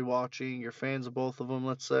enjoy watching, you're fans of both of them,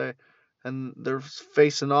 let's say, and they're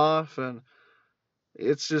facing off, and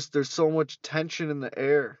it's just there's so much tension in the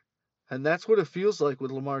air. And that's what it feels like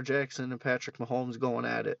with Lamar Jackson and Patrick Mahomes going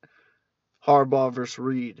at it. Harbaugh versus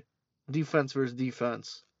Reed. Defense versus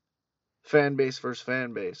defense. Fan base versus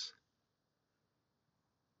fan base.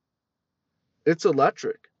 It's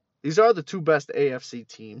electric. These are the two best AFC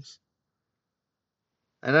teams.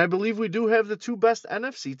 And I believe we do have the two best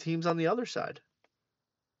NFC teams on the other side.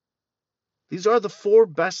 These are the four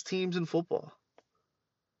best teams in football.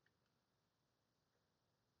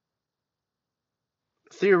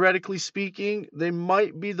 Theoretically speaking, they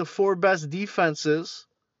might be the four best defenses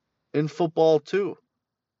in football too.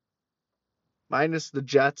 Minus the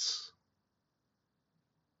Jets.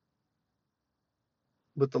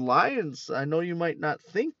 But the Lions, I know you might not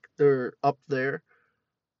think they're up there,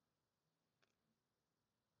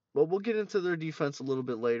 but we'll get into their defense a little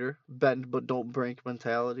bit later. Bend but don't break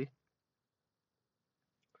mentality.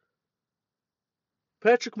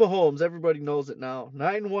 Patrick Mahomes, everybody knows it now.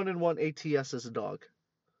 9-1-1 ATS as a dog.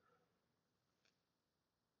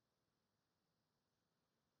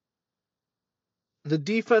 The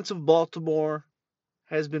defense of Baltimore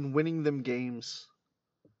has been winning them games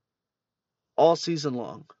all season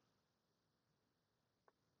long.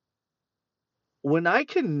 When I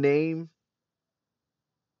can name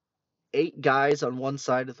 8 guys on one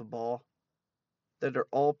side of the ball that are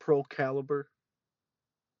all pro caliber,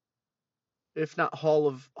 if not Hall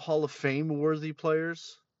of Fame worthy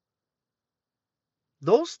players,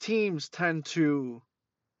 those teams tend to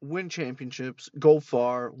win championships, go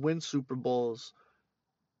far, win Super Bowls,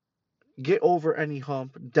 get over any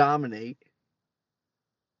hump, dominate.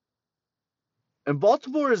 And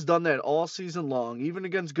Baltimore has done that all season long, even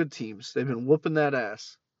against good teams. They've been whooping that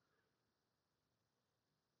ass.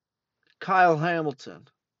 Kyle Hamilton,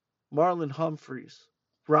 Marlon Humphreys,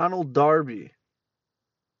 Ronald Darby,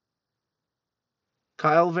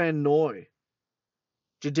 Kyle Van Noy,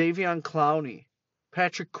 Jadeveon Clowney,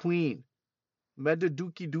 Patrick Queen, Meda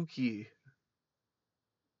Dookie.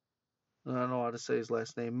 I don't know how to say his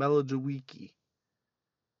last name. Melodewiki.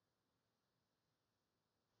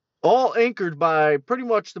 All anchored by pretty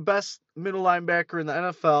much the best middle linebacker in the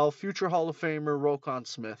NFL, future Hall of Famer Roquan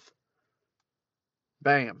Smith.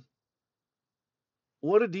 Bam.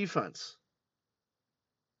 What a defense.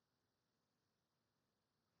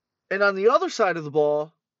 And on the other side of the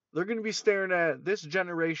ball, they're going to be staring at this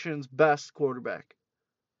generation's best quarterback,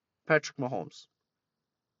 Patrick Mahomes.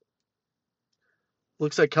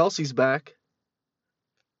 Looks like Kelsey's back.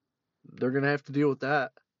 They're going to have to deal with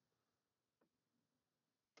that.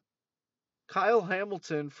 Kyle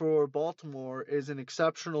Hamilton for Baltimore is an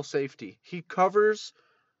exceptional safety. He covers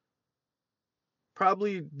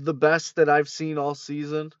probably the best that I've seen all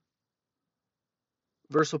season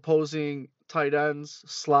versus opposing tight ends,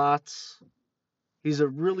 slots. He's a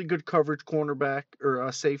really good coverage cornerback or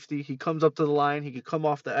a safety. He comes up to the line. He can come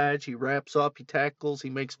off the edge. He wraps up. He tackles. He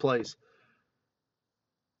makes plays.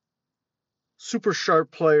 Super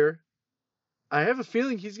sharp player. I have a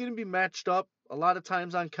feeling he's going to be matched up a lot of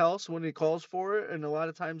times on Kels when he calls for it, and a lot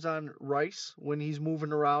of times on Rice when he's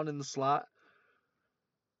moving around in the slot.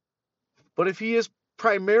 But if he is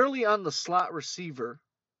primarily on the slot receiver,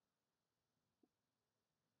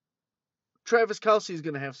 Travis Kelce is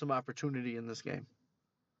going to have some opportunity in this game.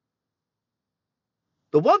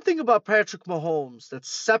 The one thing about Patrick Mahomes that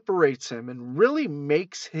separates him and really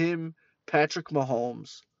makes him Patrick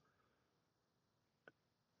Mahomes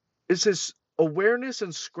is his awareness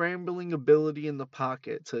and scrambling ability in the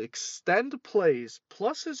pocket to extend plays,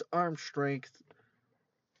 plus his arm strength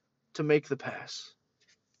to make the pass.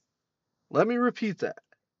 Let me repeat that.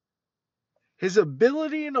 His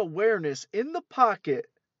ability and awareness in the pocket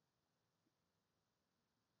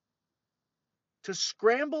to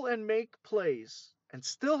scramble and make plays and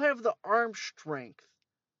still have the arm strength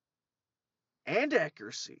and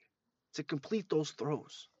accuracy to complete those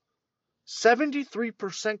throws.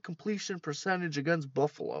 73% completion percentage against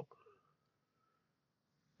Buffalo.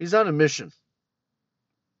 He's on a mission.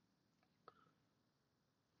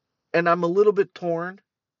 And I'm a little bit torn.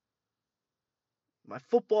 My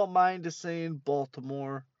football mind is saying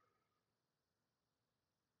Baltimore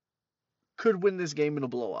could win this game in a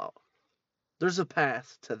blowout. There's a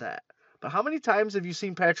path to that. But how many times have you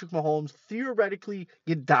seen Patrick Mahomes theoretically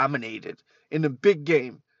get dominated in a big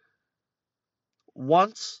game?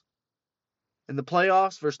 Once in the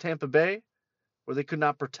playoffs versus Tampa Bay, where they could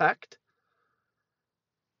not protect,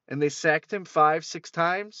 and they sacked him 5-6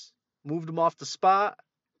 times, moved him off the spot,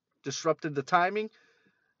 disrupted the timing.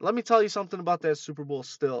 Let me tell you something about that Super Bowl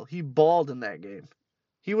still. He balled in that game.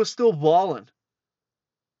 He was still balling.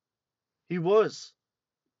 He was.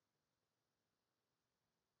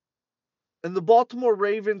 And the Baltimore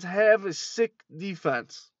Ravens have a sick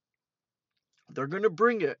defense. They're going to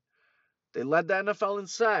bring it. They led the NFL in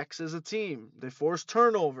sacks as a team. They forced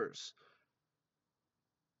turnovers.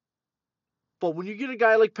 But when you get a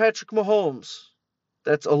guy like Patrick Mahomes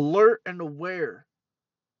that's alert and aware,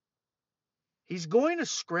 he's going to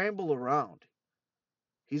scramble around.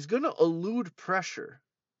 He's going to elude pressure.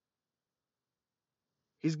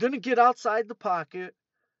 He's going to get outside the pocket,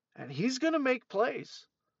 and he's going to make plays.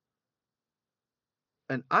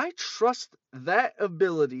 And I trust that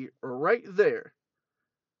ability right there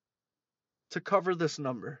to cover this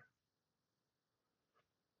number.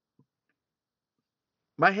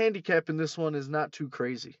 My handicap in this one is not too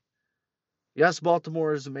crazy. Yes,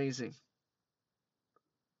 Baltimore is amazing.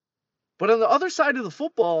 But on the other side of the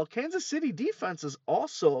football, Kansas City defense is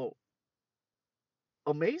also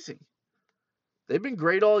amazing. They've been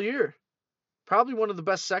great all year. Probably one of the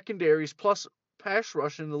best secondaries plus pass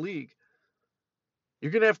rush in the league.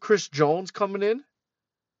 You're going to have Chris Jones coming in.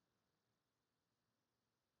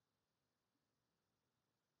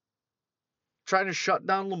 Trying to shut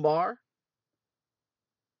down Lamar.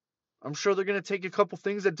 I'm sure they're going to take a couple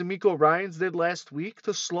things that DeMeco Ryans did last week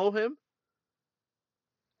to slow him.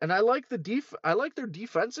 And I like their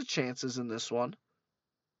defensive chances in this one.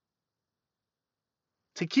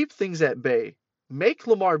 To keep things at bay. Make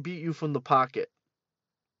Lamar beat you from the pocket.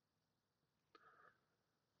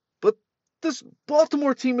 But this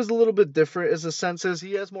Baltimore team is a little bit different as a sense as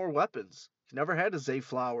he has more weapons. He never had a Zay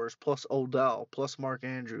Flowers plus Odell plus Mark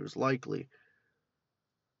Andrews, likely.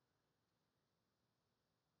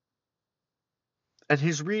 And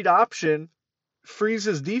his read option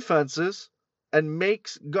freezes defenses and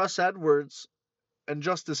makes Gus Edwards and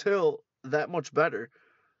Justice Hill that much better.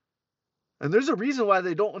 And there's a reason why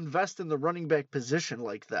they don't invest in the running back position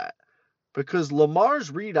like that. Because Lamar's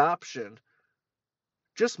read option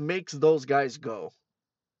just makes those guys go.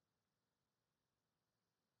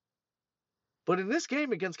 But in this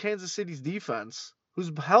game against Kansas City's defense,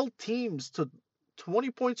 who's held teams to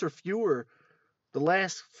 20 points or fewer the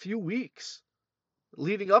last few weeks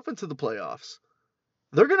leading up into the playoffs,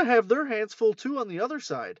 they're going to have their hands full too on the other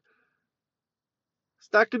side.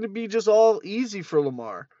 It's not going to be just all easy for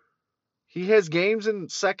Lamar. He has games in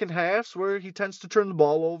second halves where he tends to turn the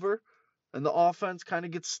ball over and the offense kind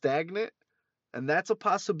of gets stagnant, and that's a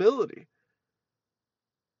possibility.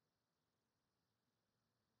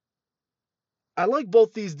 I like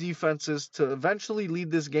both these defenses to eventually lead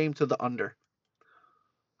this game to the under.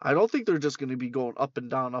 I don't think they're just going to be going up and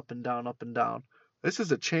down, up and down, up and down. This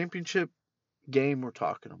is a championship game we're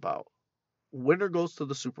talking about. Winner goes to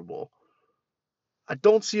the Super Bowl. I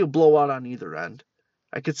don't see a blowout on either end.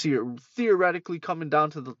 I could see it theoretically coming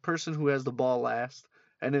down to the person who has the ball last.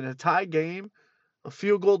 And in a tie game, a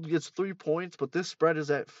field goal gets 3 points, but this spread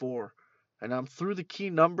is at 4. And I'm through the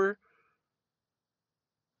key number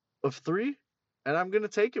of 3, and I'm going to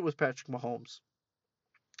take it with Patrick Mahomes.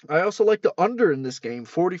 I also like the under in this game,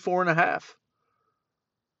 44.5.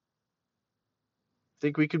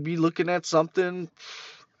 Think we could be looking at something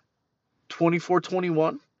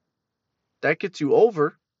 24-21. That gets you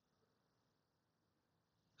over.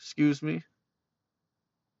 Excuse me.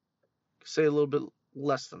 Say a little bit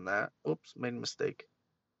less than that. Oops, made a mistake.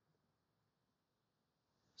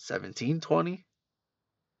 17-20.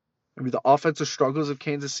 Maybe the offensive struggles of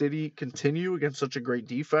Kansas City continue against such a great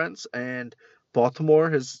defense, and Baltimore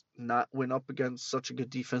has not went up against such a good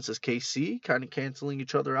defense as KC, kind of canceling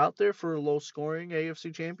each other out there for a low-scoring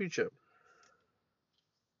AFC championship.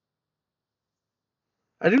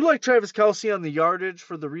 I do like Travis Kelce on the yardage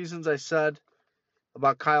for the reasons I said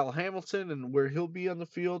about Kyle Hamilton and where he'll be on the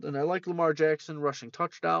field, and I like Lamar Jackson rushing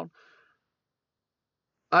touchdown.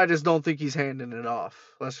 I just don't think he's handing it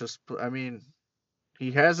off.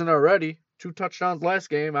 He hasn't already. 2 touchdowns last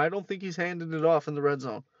game. I don't think he's handing it off in the red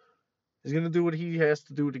zone. He's going to do what he has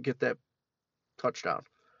to do to get that touchdown.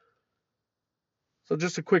 So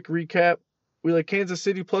just a quick recap. We like Kansas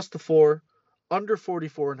City plus the 4, under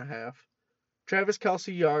 44.5. Travis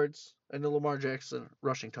Kelce yards, and the Lamar Jackson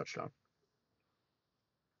rushing touchdown.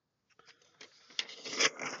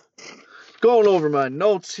 Going over my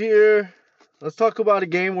notes here. Let's talk about a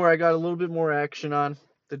game where I got a little bit more action on.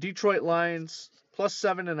 The Detroit Lions plus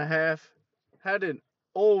 7.5 headed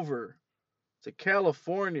over to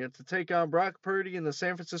California to take on Brock Purdy and the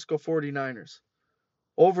San Francisco 49ers.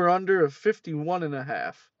 Over under of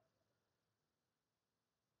 51.5.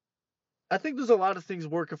 I think there's a lot of things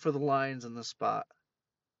working for the Lions in this spot.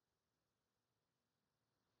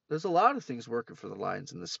 There's a lot of things working for the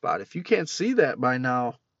Lions in this spot. If you can't see that by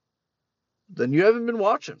now, then you haven't been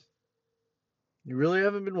watching. You really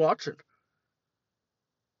haven't been watching.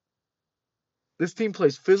 This team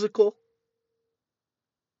plays physical.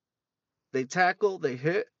 They tackle, they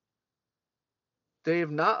hit. They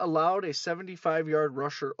have not allowed a 75-yard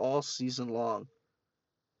rusher all season long.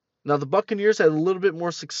 Now, the Buccaneers had a little bit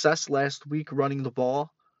more success last week running the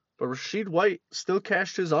ball, but Rachaad White still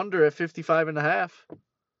cashed his under at 55.5.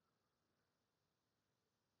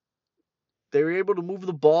 They were able to move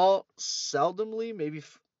the ball seldomly, maybe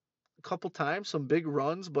a couple times, some big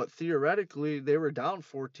runs, but theoretically they were down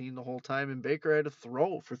 14 the whole time, and Baker had to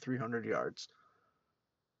throw for 300 yards.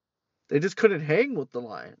 They just couldn't hang with the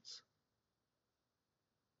Lions.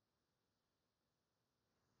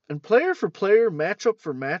 And player for player, matchup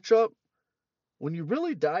for matchup, when you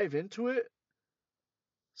really dive into it,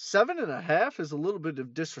 7.5 is a little bit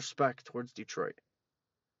of disrespect towards Detroit.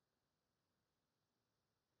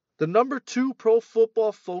 The number 2 pro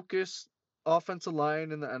football focused offensive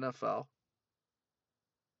line in the NFL,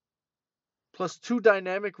 plus 2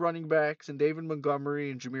 dynamic running backs in David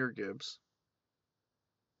Montgomery and Jahmyr Gibbs.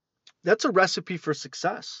 That's a recipe for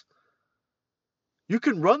success. You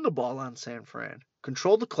can run the ball on San Fran,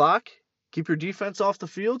 control the clock, keep your defense off the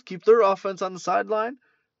field, keep their offense on the sideline,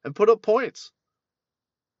 and put up points.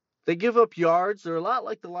 They give up yards. They're a lot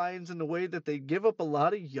like the Lions in the way that they give up a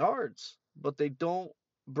lot of yards, but they don't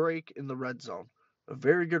break in the red zone. A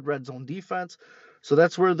very good red zone defense. So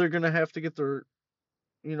that's where they're going to have to get their,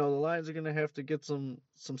 the Lions are going to have to get some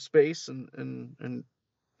space and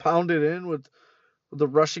pound it in with the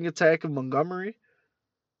rushing attack of Montgomery.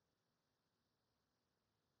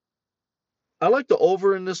 I like the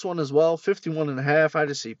over in this one as well, 51.5. I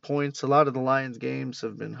just see points. A lot of the Lions games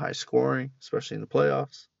have been high scoring, especially in the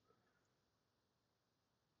playoffs.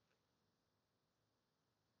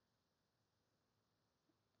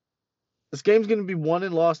 This game's going to be won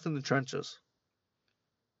and lost in the trenches.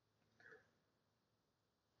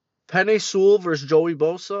 Penei Sewell versus Joey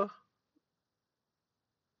Bosa,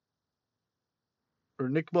 or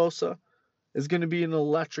Nick Bosa, is going to be an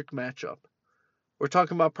electric matchup. We're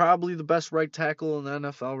talking about probably the best right tackle in the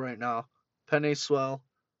NFL right now, Penei Sewell.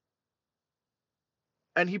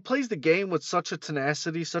 And he plays the game with such a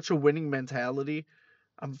tenacity, such a winning mentality.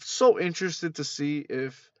 I'm so interested to see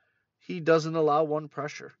if he doesn't allow one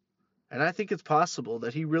pressure. And I think it's possible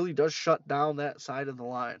that he really does shut down that side of the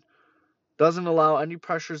line. Doesn't allow any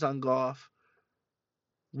pressures on Goff.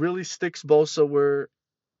 Really sticks Bosa where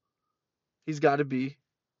he's got to be.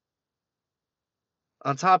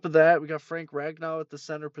 On top of that, we got Frank Ragnow at the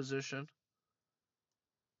center position.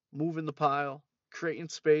 Moving the pile. Creating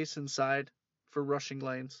space inside for rushing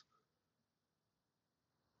lanes.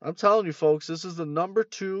 I'm telling you, folks, this is the number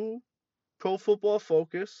 2 pro football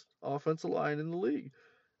focused offensive line in the league.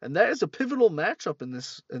 And that is a pivotal matchup in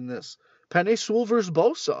this. Penei Sewell versus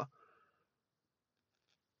Bosa.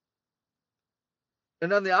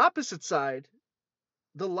 And on the opposite side,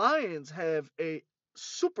 the Lions have a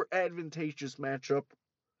super advantageous matchup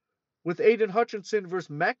with Aiden Hutchinson versus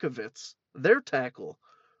Makovitz, their tackle,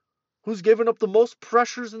 who's given up the most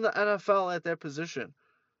pressures in the NFL at that position.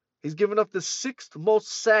 He's given up the 6th most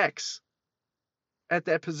sacks at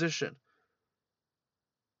that position.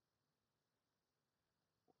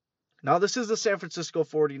 Now, this is the San Francisco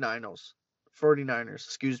 49ers,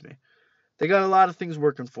 They got a lot of things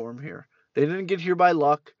working for them here. They didn't get here by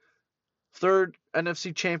luck. 3rd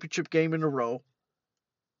NFC Championship game in a row.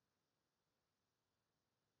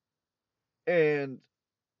 And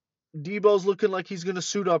Debo's looking like he's going to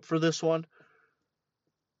suit up for this one,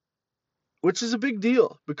 which is a big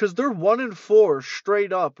deal because they're 1-4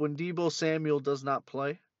 straight up when Deebo Samuel does not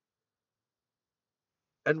play.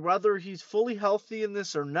 And whether he's fully healthy in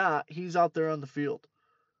this or not, he's out there on the field.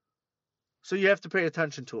 So you have to pay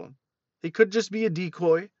attention to him. He could just be a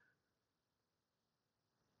decoy.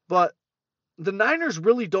 But the Niners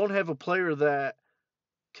really don't have a player that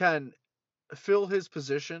can fill his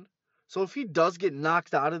position. So if he does get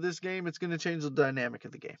knocked out of this game, it's going to change the dynamic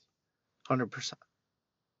of the game. 100%.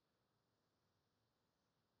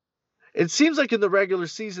 It seems like in the regular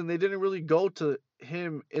season, they didn't really go to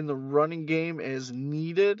him in the running game as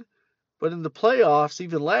needed. But in the playoffs,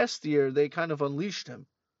 even last year, they kind of unleashed him.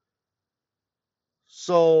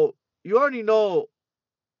 So you already know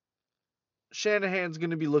Shanahan's going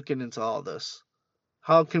to be looking into all this.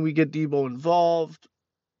 How can we get Debo involved?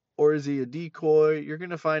 Or is he a decoy? You're going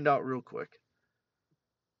to find out real quick.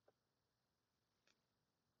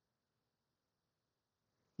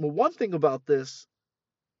 Well, one thing about this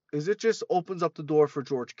is it just opens up the door for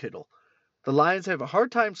George Kittle. The Lions have a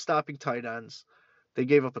hard time stopping tight ends. They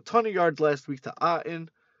gave up a ton of yards last week to Otten.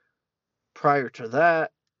 Prior to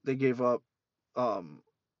that, they gave up a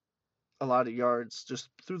lot of yards just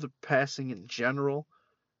through the passing in general.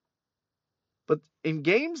 But in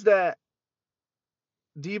games that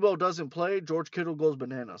Debo doesn't play, George Kittle goes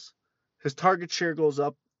bananas. His target share goes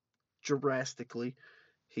up drastically.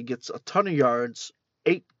 He gets a ton of yards,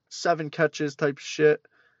 7 catches type shit.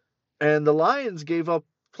 And the Lions gave up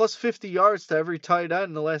plus 50 yards to every tight end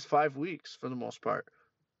in the last 5 weeks for the most part.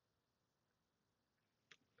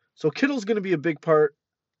 So Kittle's going to be a big part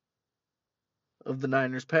of the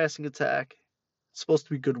Niners' passing attack. It's supposed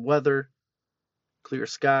to be good weather, clear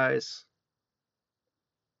skies.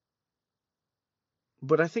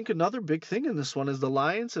 But I think another big thing in this one is the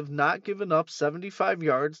Lions have not given up 75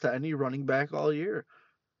 yards to any running back all year.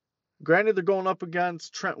 Granted, they're going up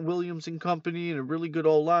against Trent Williams and company and a really good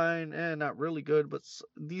O-line, not really good, but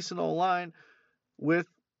decent O-line with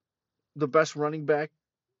the best running back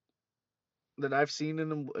that I've seen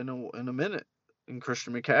in a minute in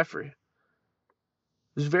Christian McCaffrey.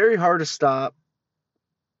 It's very hard to stop,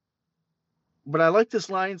 but I like this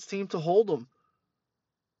Lions team to hold him.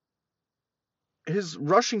 His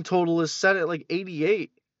rushing total is set at like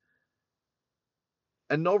 88,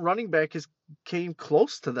 and no running back has came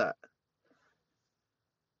close to that.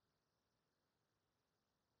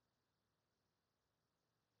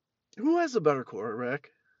 Who has a better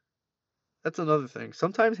quarterback? That's another thing.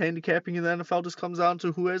 Sometimes handicapping in the NFL just comes down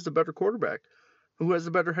to who has the better quarterback, who has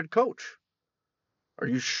the better head coach. Are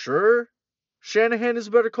you sure Shanahan is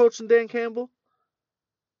a better coach than Dan Campbell?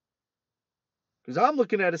 Because I'm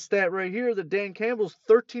looking at a stat right here that Dan Campbell's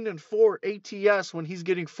 13-4 ATS when he's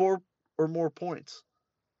getting 4 or more points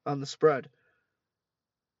on the spread.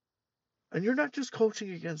 And you're not just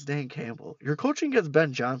coaching against Dan Campbell. You're coaching against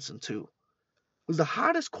Ben Johnson, too, who's the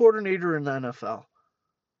hottest coordinator in the NFL.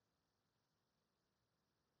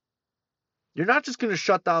 You're not just going to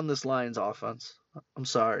shut down this Lions offense. I'm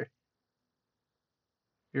sorry.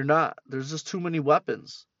 You're not. There's just too many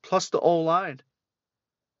weapons. Plus the O-line.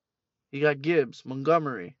 You got Gibbs,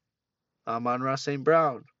 Montgomery, Amon-Ra St.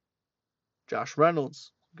 Brown, Josh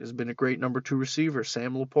Reynolds has been a great number 2 receiver,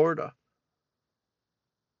 Sam Laporta.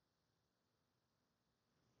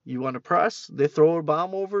 You want to press? They throw a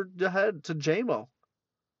bomb over the head to J-Mo.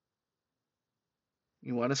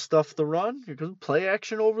 You want to stuff the run? You're going to play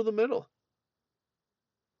action over the middle.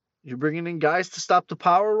 You're bringing in guys to stop the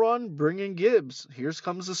power run? Bring in Gibbs. Here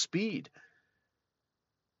comes the speed.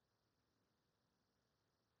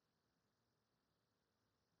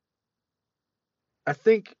 I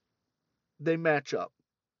think they match up.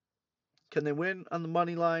 Can they win on the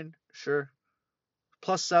money line? Sure.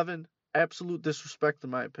 +7, absolute disrespect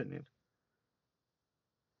in my opinion.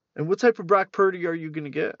 And what type of Brock Purdy are you going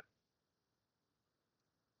to get?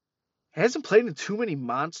 He hasn't played in too many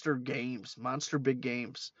monster games, monster big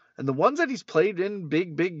games. And the ones that he's played in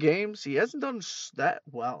big games, he hasn't done that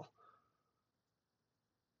well.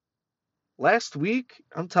 Last week,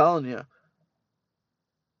 I'm telling you,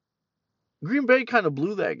 Green Bay kind of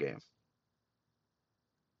blew that game.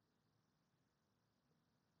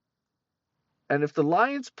 And if the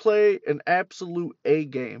Lions play an absolute A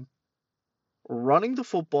game, running the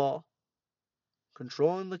football,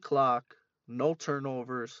 controlling the clock, no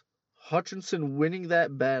turnovers, Hutchinson winning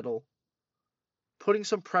that battle, putting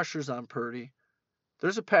some pressures on Purdy,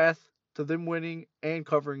 there's a path to them winning and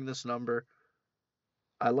covering this number.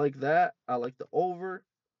 I like that. I like the over.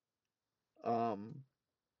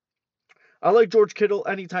 I like George Kittle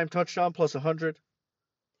anytime touchdown +100.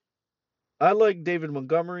 I like David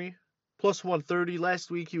Montgomery +130. Last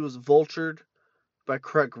week he was vultured by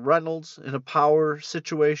Craig Reynolds in a power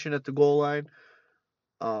situation at the goal line.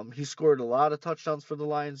 He scored a lot of touchdowns for the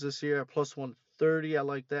Lions this year at +130. I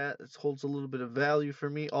like that. It holds a little bit of value for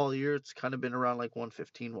me all year. It's kind of been around like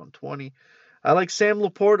 115, 120. I like Sam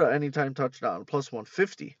Laporta anytime touchdown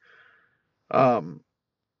 +150.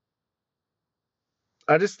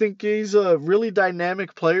 I just think he's a really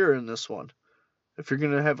dynamic player in this one. If you're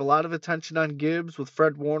going to have a lot of attention on Gibbs with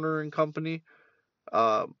Fred Warner and company,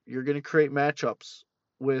 you're going to create matchups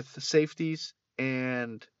with safeties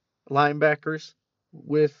and linebackers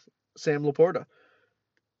with Sam Laporta.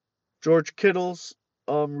 George Kittle's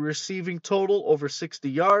receiving total over 60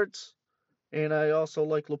 yards, and I also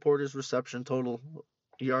like Laporta's reception total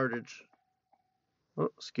yardage. Oh,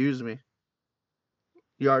 excuse me.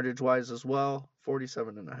 Yardage wise as well,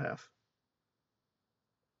 47.5.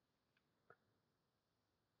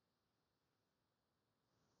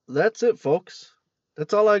 That's it, folks.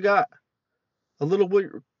 That's all I got. A little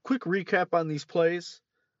quick recap on these plays.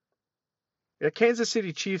 Yeah, Kansas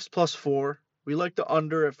City Chiefs +4. We like the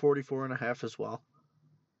under at 44.5 as well.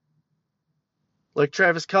 Like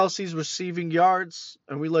Travis Kelce's receiving yards,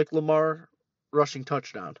 and we like Lamar rushing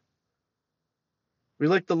touchdown. We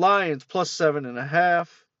like the Lions +7.5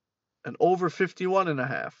 and over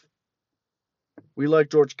 51.5. We like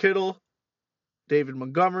George Kittle, David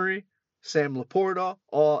Montgomery, Sam Laporta,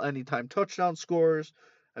 all anytime touchdown scorers,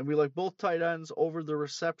 and we like both tight ends over the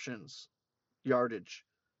receptions yardage,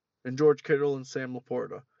 and George Kittle and Sam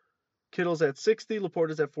Laporta. Kittle's at 60,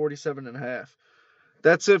 Laporta's at 47.5.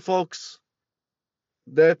 That's it, folks.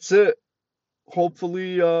 that's it.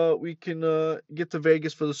 Hopefully, we can get to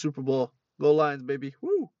Vegas for the Super Bowl. Go Lions, baby.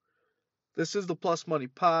 Woo! This is the Plus Money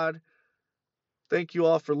Pod. Thank you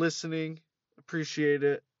all for listening. Appreciate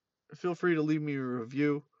it. Feel free to leave me a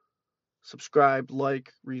review, subscribe,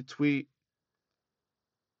 like, retweet.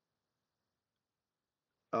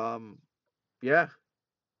 Um, yeah,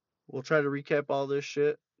 we'll try to recap all this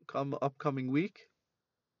shit come upcoming week.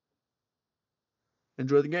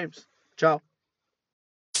 Enjoy the games. Ciao.